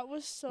 That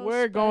was so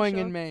We're going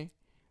special. in May.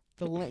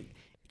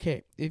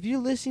 Okay, if you're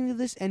listening to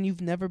this and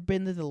you've never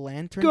been to the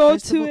Lantern Go to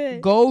Festival,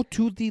 it. go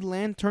to the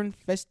Lantern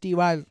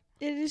Festival.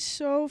 It is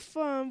so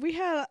fun. We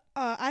had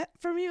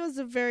for me it was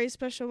a very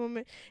special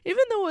moment.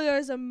 Even though there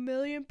was a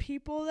million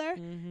people there,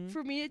 Mm-hmm.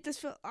 for me it just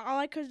felt all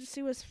I could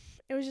see was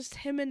it was just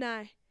him and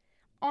I.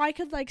 All I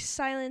could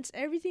silence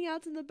everything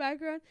else in the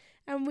background,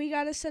 and we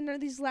gotta send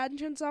out these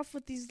lanterns off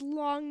with these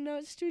long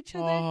notes to each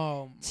other.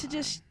 Oh, To man.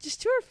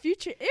 just to our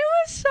future. It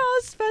was so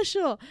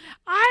special.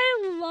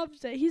 I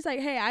loved it. He's like,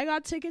 "Hey, I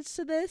got tickets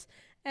to this."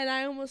 And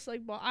I almost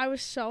I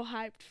was so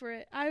hyped for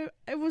it. I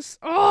was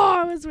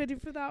waiting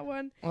for that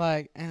one.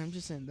 And I'm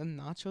just saying, the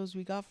nachos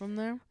we got from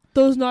there.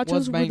 Those Was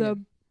nachos were the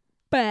banging.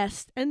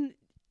 best. And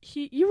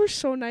you were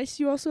so nice.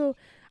 You also,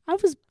 I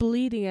was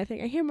bleeding, I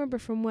think. I can't remember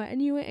from what.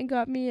 And you went and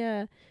got me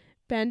a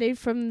Band-Aid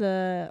from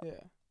the Yeah.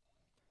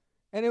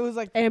 And it was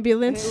like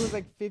ambulance.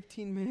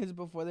 15 minutes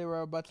before they were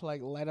about to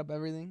light up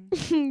everything.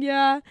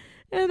 Yeah.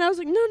 And I was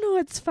like, no,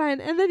 it's fine.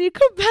 And then you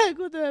come back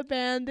with a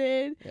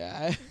Band-Aid.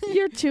 Yeah.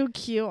 You're too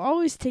cute.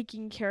 Always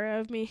taking care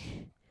of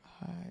me.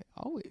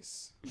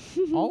 Always.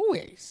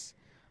 Always.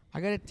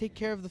 I gotta take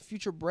care of the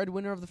future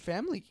breadwinner of the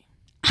family.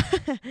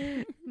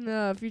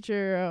 No,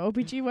 future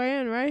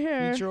OBGYN right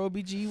here. Future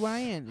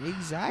OBGYN.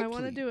 Exactly. I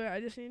want to do it. I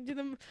just need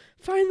to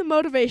find the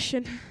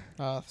motivation.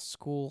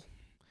 School.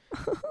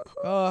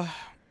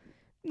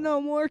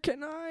 No more can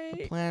The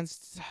I.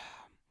 plans.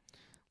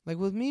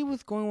 With me,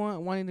 with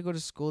wanting to go to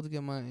school to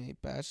get my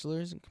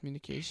bachelor's in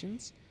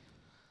communications,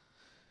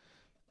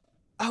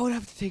 I would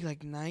have to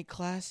take night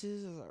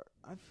classes.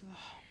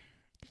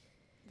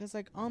 Because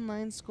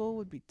online school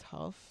would be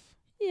tough.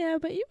 Yeah,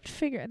 but you would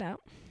figure it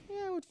out.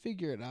 Yeah, I would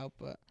figure it out,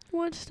 but.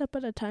 One step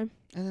at a time.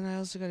 And then I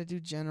also gotta do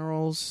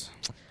generals.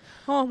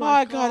 Oh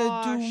I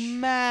gotta do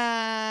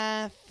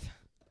math.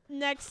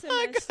 Next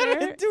I semester.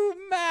 gotta do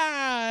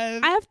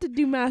math. I have to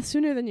do math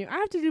sooner than you. I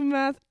have to do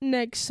math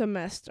next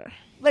semester.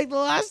 The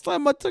last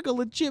time I took a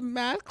legit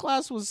math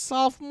class was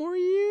sophomore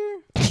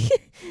year.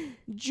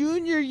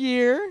 Junior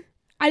year.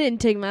 I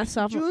didn't take math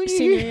sophomore Junior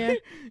senior year. year.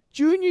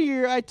 Junior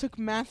year, I took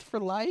math for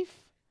life.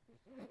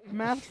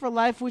 Math for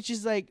life, which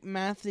is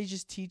math they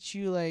just teach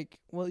you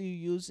what you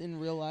use in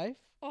real life.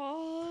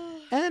 Oh.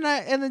 And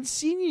then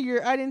senior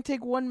year, I didn't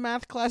take one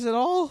math class at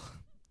all.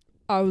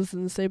 I was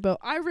in the same boat.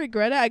 I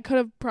regret it. I could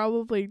have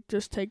probably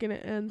just taken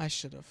it in I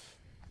should have.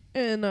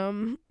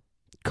 in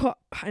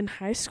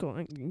high school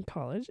and in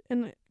college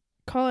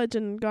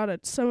and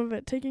got some of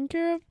it taken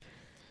care of.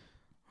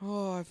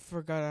 Oh, I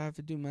forgot I have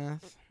to do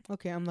math.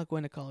 Okay, I'm not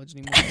going to college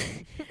anymore.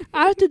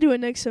 I have to do it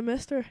next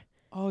semester.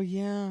 Oh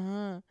yeah,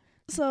 huh?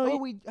 So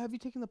wait, have you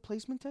taken the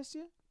placement test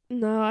yet?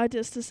 no, I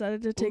just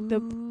decided to take the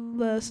Ooh.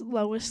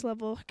 lowest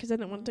level because I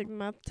didn't want to take the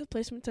math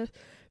placement test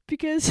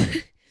because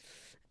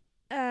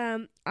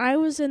I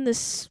was in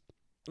this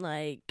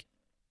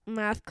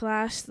math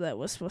class that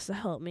was supposed to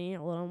help me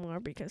a little more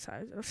because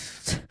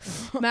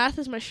math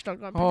is my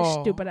struggle. I'm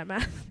pretty stupid at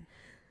math.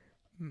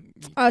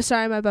 Oh,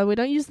 sorry, my bad. We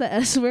don't use the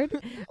S word.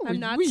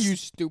 We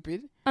use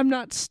stupid. I'm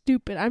not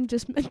stupid. I'm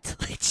just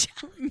mentally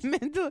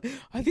challenged.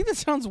 I think that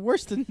sounds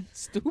worse than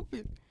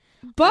stupid.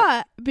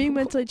 But being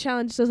mentally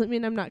challenged doesn't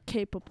mean I'm not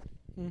capable.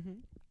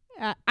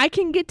 Mm-hmm. I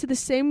can get to the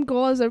same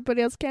goal as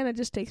everybody else can. It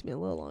just takes me a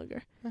little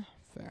longer.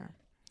 Fair.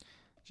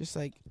 Just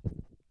I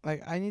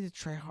need to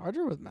try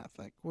harder with math,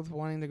 with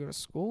wanting to go to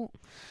school.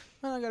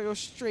 And I gotta go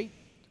straight.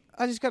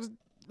 I just gotta.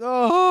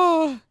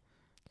 Oh,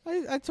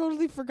 I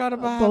totally forgot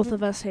about Both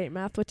of us hate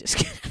math, which is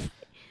good.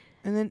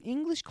 And then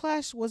English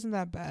class wasn't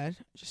that bad.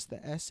 Just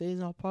the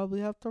essays I'll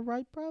probably have to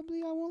write.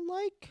 Probably I won't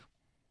like.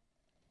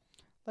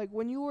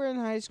 When you were in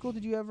high school,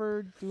 did you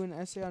ever do an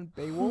essay on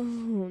Beowulf?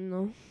 Oh,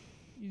 no.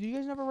 You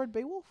guys never read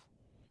Beowulf?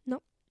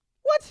 No.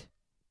 What?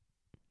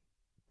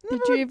 Did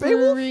Never you read ever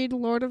Beowulf? read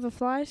Lord of the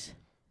Flies?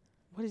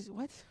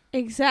 What?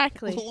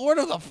 Exactly. Lord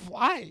of the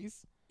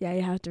Flies. Yeah,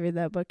 you have to read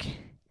that book.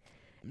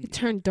 It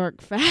turned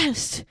dark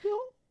fast.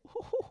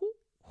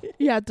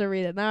 You have to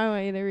read it. Now I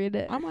want you to read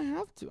it. I might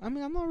have to. I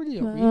mean, I'm not really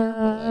a reader,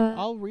 but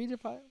I'll read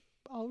if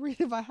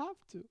I have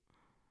to.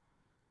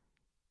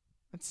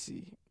 Let's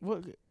see.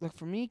 What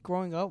for me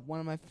growing up, one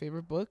of my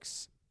favorite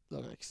books,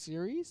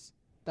 series,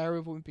 Diary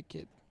of a Wimpy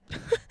Kid.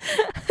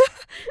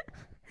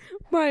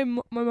 My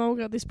mom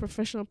got these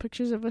professional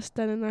pictures of us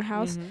done in our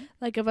house,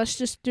 of us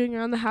just doing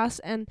around the house,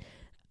 and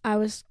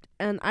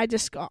I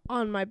just got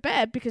on my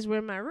bed because we're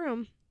in my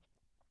room,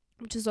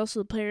 which is also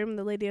the playroom.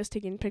 The lady was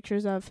taking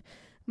pictures of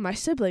my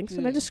siblings,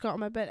 and I just got on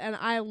my bed, and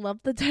I love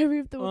the Diary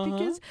of the Wimpy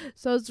Kids,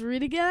 so I was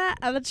reading it,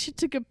 and then she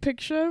took a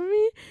picture of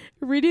me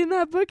reading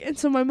that book, and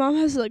so my mom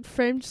has it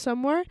framed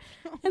somewhere,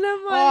 and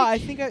I'm like, I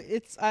think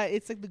it's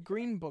the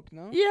green book,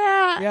 no?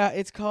 yeah, Yeah,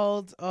 it's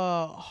called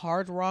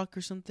Hard Rock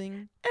or something.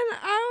 and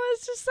I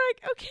was just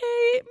like,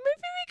 okay, maybe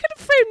we could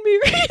have framed me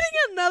reading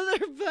another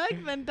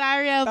book than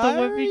Diary of the Wimpy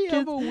Diary of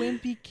Kids. a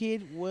Wimpy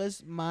Kid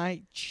was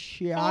my Oh,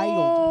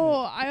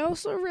 childhood. I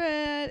also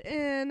read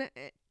in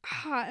it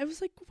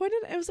was it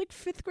was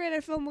 5th grade.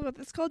 I fell in love with.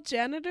 It's called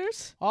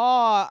Janitors.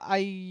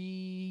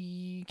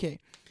 Okay.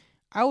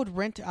 I would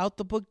rent out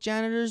the book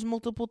Janitors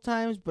multiple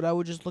times, but I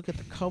would just look at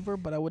the cover,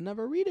 but I would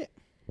never read it.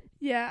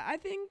 Yeah, I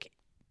think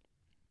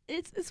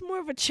it's more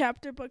of a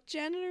chapter book.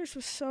 Janitors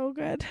was so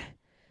good.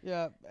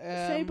 Yeah.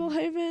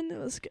 Fablehaven, it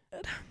was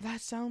good.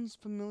 That sounds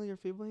familiar,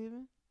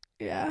 Fablehaven?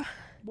 Yeah.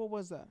 What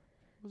was that?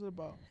 What was it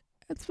about?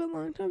 It's been a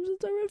long time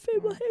since I read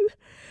Fablehaven.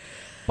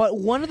 But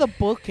one of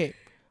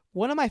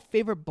my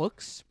favorite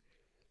books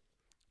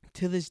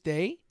to this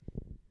day,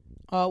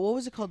 what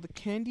was it called? The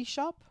Candy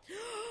Shop?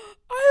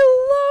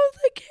 I love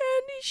the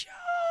Candy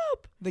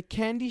Shop. The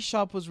Candy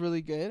Shop was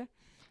really good.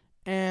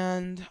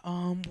 And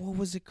what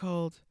was it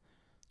called?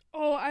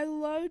 Oh, I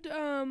loved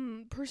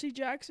Percy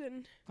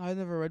Jackson. I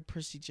never read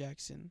Percy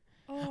Jackson.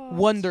 Oh,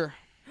 Wonder.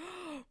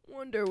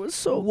 Wonder was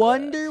so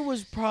Wonder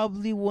was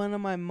probably one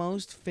of my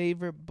most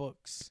favorite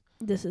books.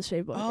 This is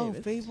Fablehaven. Oh,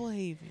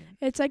 Fablehaven.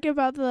 It's like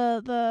about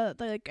the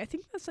like, I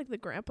think that's like the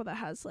grandpa that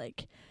has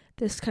like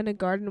this kind of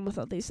garden with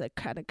all these like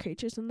kind of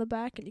creatures in the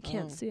back, and you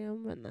can't see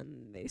them, and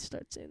then they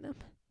start seeing them.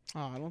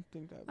 Oh, I don't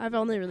think I've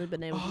only really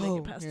been able to make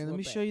it past. Here, let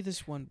me show you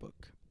this one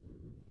book.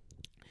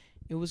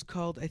 It was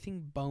called, I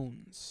think,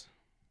 Bones.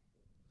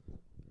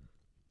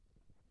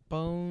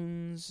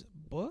 Bones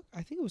book?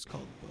 I think it was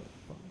called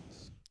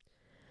Bones.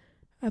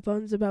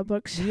 Bones about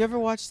books. Did you ever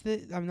watch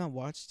I'm not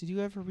watched. Did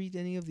you ever read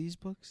any of these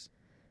books?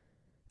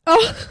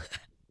 Oh.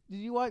 Did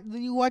you watch?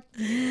 You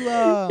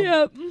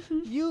Yep.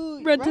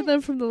 You rented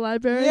them from the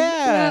library.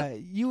 Yeah.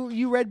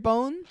 You read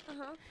Bone?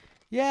 Uh-huh.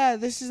 Yeah.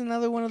 This is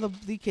another one of the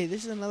DK.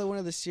 This is another one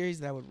of the series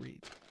that I would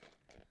read.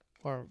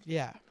 Or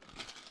yeah,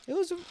 it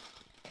was.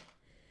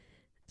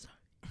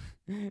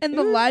 In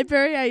the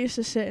library, I used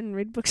to sit and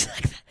read books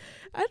like that.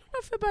 I don't know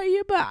if about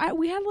you, but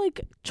we had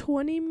like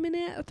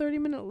 20-minute,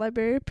 30-minute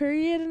library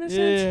period in a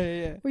sense.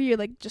 Yeah. Where you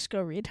like just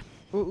go read.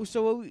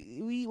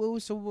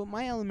 So what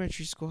my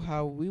elementary school,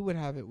 how we would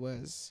have it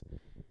was,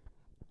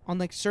 on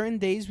like certain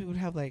days we would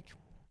have like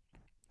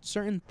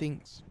certain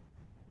things.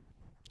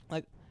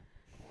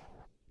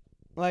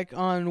 Like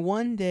on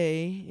one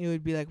day it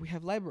would be like we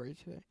have library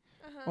today,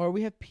 or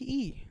we have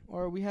PE,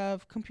 or we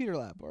have computer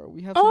lab, or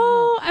we have.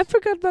 Oh, I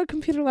forgot about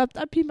computer lab.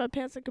 I peed my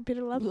pants at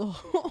computer lab.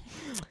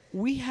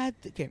 We had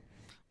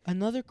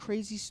another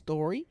crazy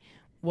story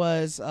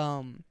was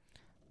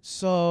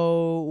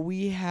so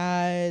we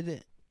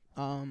had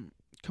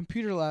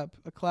computer lab,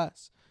 a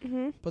class,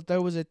 but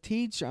there was a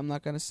teacher. I'm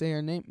not gonna say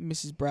her name,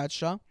 Mrs.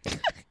 Bradshaw.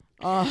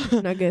 Not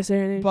gonna say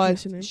her name,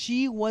 but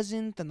she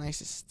wasn't the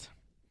nicest.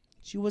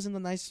 She wasn't the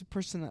nicest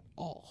person at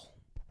all.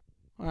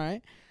 All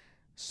right.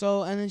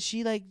 So, and then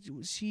she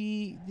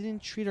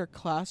didn't treat her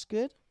class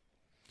good.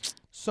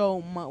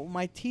 So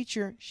my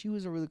teacher, she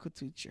was a really good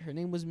teacher. Her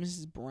name was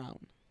Mrs.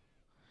 Brown.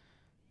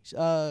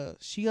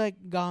 She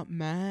like got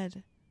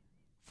mad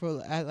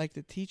at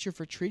the teacher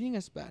for treating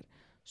us bad.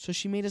 So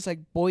she made us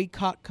like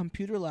boycott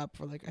computer lab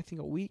for like I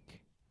think a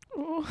week.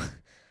 Oh.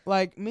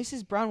 Like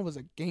Mrs. Brown was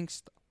a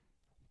gangsta.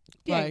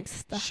 Like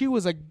Gangsta. she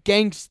was a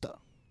gangsta.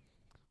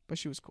 But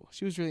she was cool.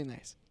 She was really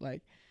nice.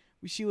 Like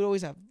she would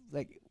always have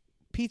like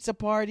pizza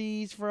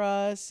parties for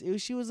us.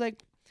 She was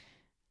like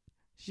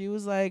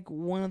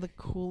one of the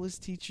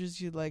coolest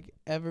teachers you'd like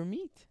ever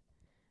meet.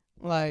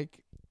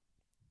 Like,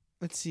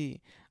 let's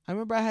see. I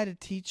remember I had a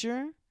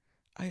teacher.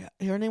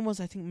 Her name was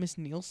I think Miss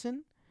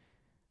Nielsen.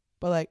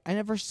 But like I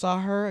never saw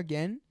her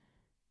again.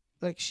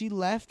 Like she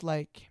left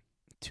like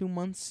 2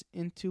 months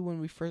into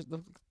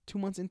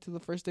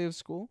the first day of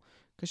school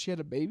because she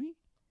had a baby.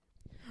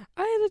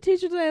 I had a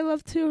teacher that I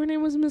loved too. Her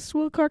name was Miss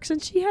Wilcox,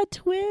 and she had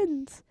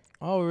twins.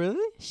 Oh,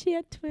 really? She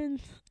had twins,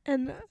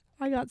 and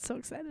I got so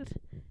excited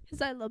because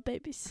I love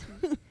babies.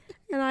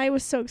 And I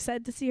was so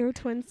excited to see her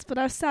twins, but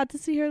I was sad to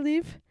see her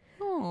leave.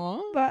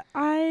 Aww. But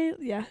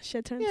she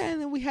had twins. Yeah,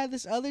 and then we had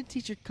this other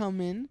teacher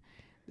come in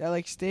that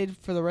like stayed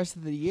for the rest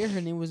of the year. Her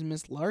name was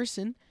Miss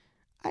Larson.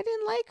 I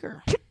didn't like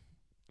her.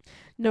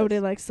 Nobody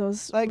likes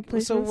those. Like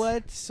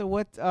replacements. so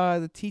what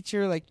the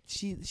teacher like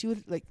she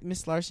would like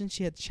Miss Larson,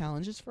 she had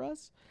challenges for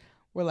us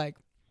where like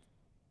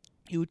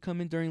you would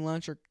come in during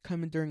lunch or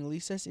come in during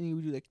recess and you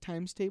would do like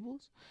times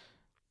tables.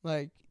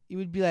 Like it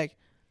would be like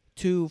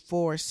 2,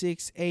 4,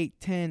 6, 8,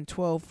 10,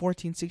 12,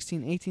 14,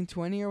 16, 18,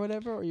 20 or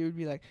whatever, or you would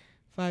be like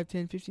 5,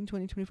 10, 15,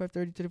 20, 25,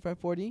 30, 35,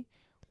 40.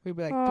 We'd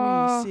be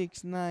like 3,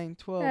 6, 9,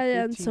 12,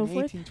 15,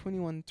 18,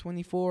 21,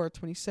 24,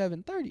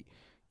 27, 30.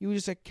 You would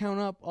just like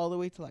count up all the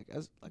way to like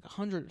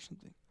 100 or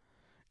something.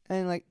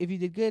 And like if you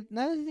did good,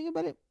 now that you think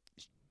about it,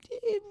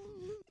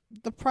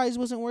 the prize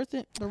wasn't worth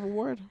it. The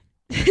reward.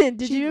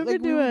 Did you ever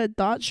do a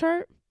dot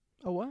chart?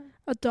 A what?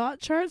 A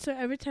dot chart. So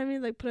every time you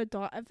like put a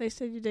dot, if they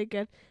said you did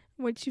good,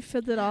 once you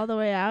filled it all the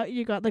way out,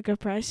 you got like a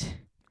prize.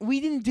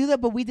 We didn't do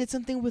that, but we did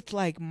something with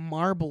like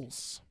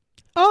marbles.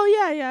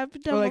 Oh yeah.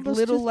 I've done or like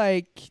little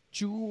like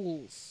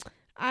jewels.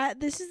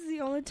 This is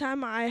the only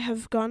time I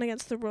have gone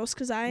against the rules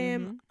because I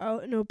am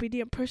an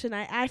obedient person.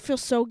 I feel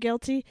so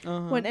guilty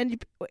when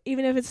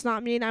even if it's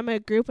not me and I'm in a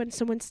group and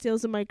someone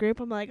steals in my group,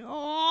 I'm like,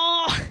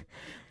 oh.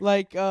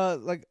 We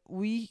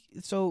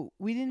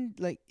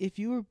didn't like if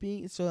you were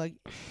being so like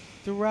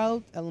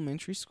throughout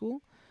elementary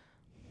school,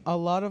 a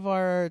lot of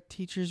our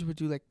teachers would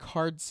do like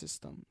card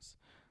systems,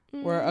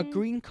 where a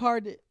green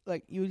card,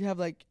 like you would have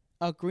like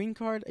a green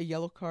card, a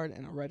yellow card,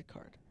 and a red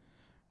card.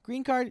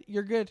 Green card,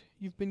 you're good.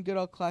 You've been good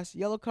all class.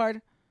 Yellow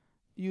card,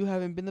 you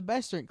haven't been the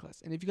best during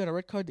class. And if you got a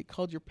red card, they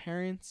called your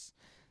parents.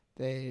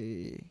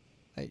 They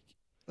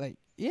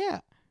yeah.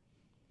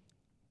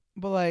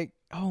 But like,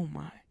 oh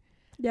my.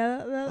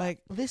 Yeah. Like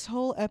this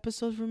whole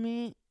episode for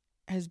me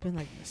has been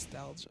like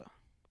nostalgia.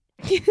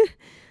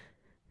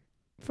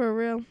 For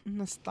real.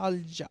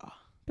 Nostalgia.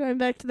 Going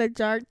back to the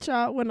jar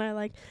chart when I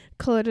like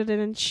colored it in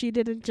and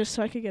cheated it just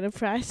so I could get a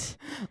prize.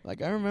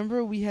 Like I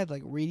remember we had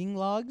like reading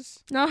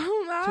logs No,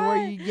 to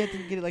where you get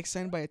it like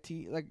signed by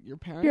like your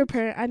parents. your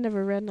parent. I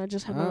never read and I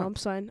just had my Oh. mom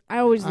sign. I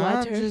always lied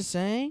I'm to her. just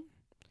saying.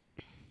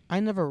 I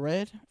never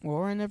read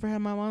or I never had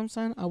my mom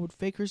sign. I would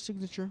fake her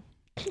signature.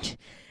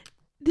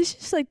 This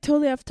is like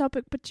totally off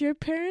topic, but do your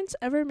parents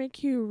ever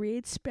make you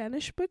read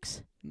Spanish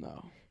books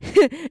No.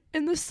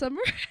 in the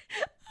summer?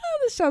 Oh,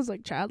 this sounds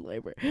like child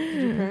labor.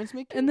 Did your parents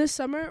make In it? the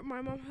summer,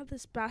 my mom had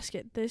this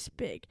basket this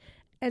big,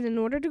 and in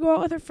order to go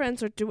out with her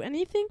friends or do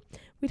anything,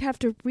 we'd have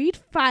to read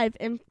 5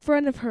 in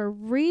front of her,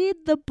 read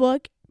the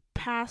book,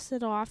 pass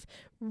it off,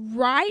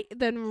 write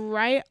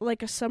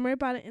like a summary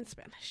about it in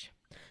Spanish.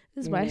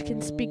 This is why I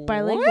can speak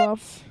bilingual.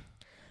 What?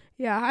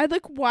 Yeah, I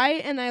look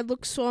white and I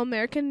look so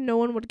American. No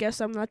one would guess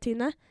I'm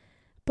Latina,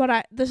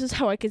 but this is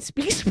how I can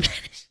speak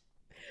Spanish.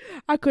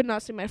 I could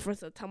not see my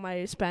friends until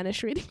my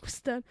Spanish reading was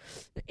done.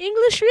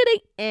 English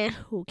reading,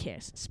 who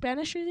cares?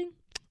 Spanish reading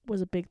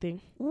was a big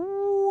thing.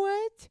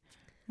 What?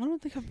 I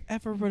don't think I've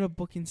ever read a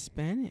book in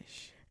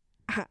Spanish.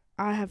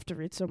 I have to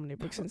read so many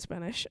books in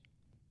Spanish,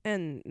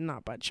 and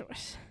not by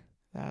choice.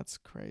 That's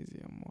crazy,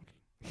 amor.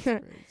 That's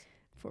crazy.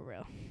 For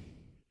real.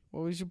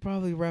 Well, we should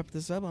probably wrap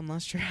this up. I'm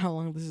not sure how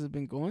long this has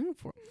been going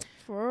for.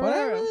 For But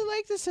I real. really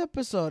like this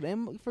episode.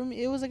 And for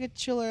me, it was like a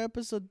chiller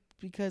episode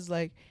because,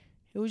 like,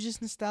 it was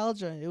just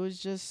nostalgia. It was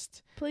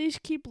just... Please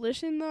keep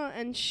listening, though,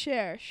 and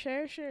share.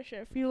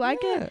 If you like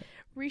it,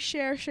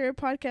 reshare, share your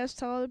podcast,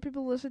 tell other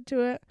people to listen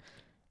to it.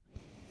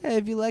 Hey,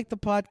 if you like the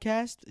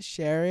podcast,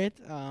 share it.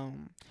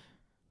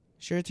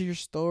 Share it to your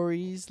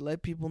stories.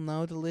 Let people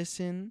know to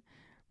listen.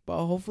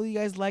 But hopefully you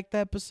guys liked the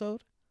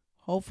episode.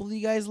 Hopefully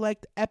you guys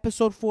liked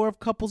episode 4 of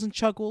Couples and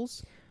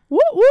Chuckles. Woo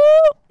woo!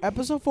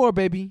 Episode 4,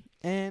 baby.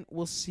 And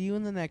we'll see you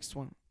in the next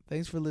one.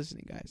 Thanks for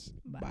listening, guys.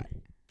 Bye. Bye.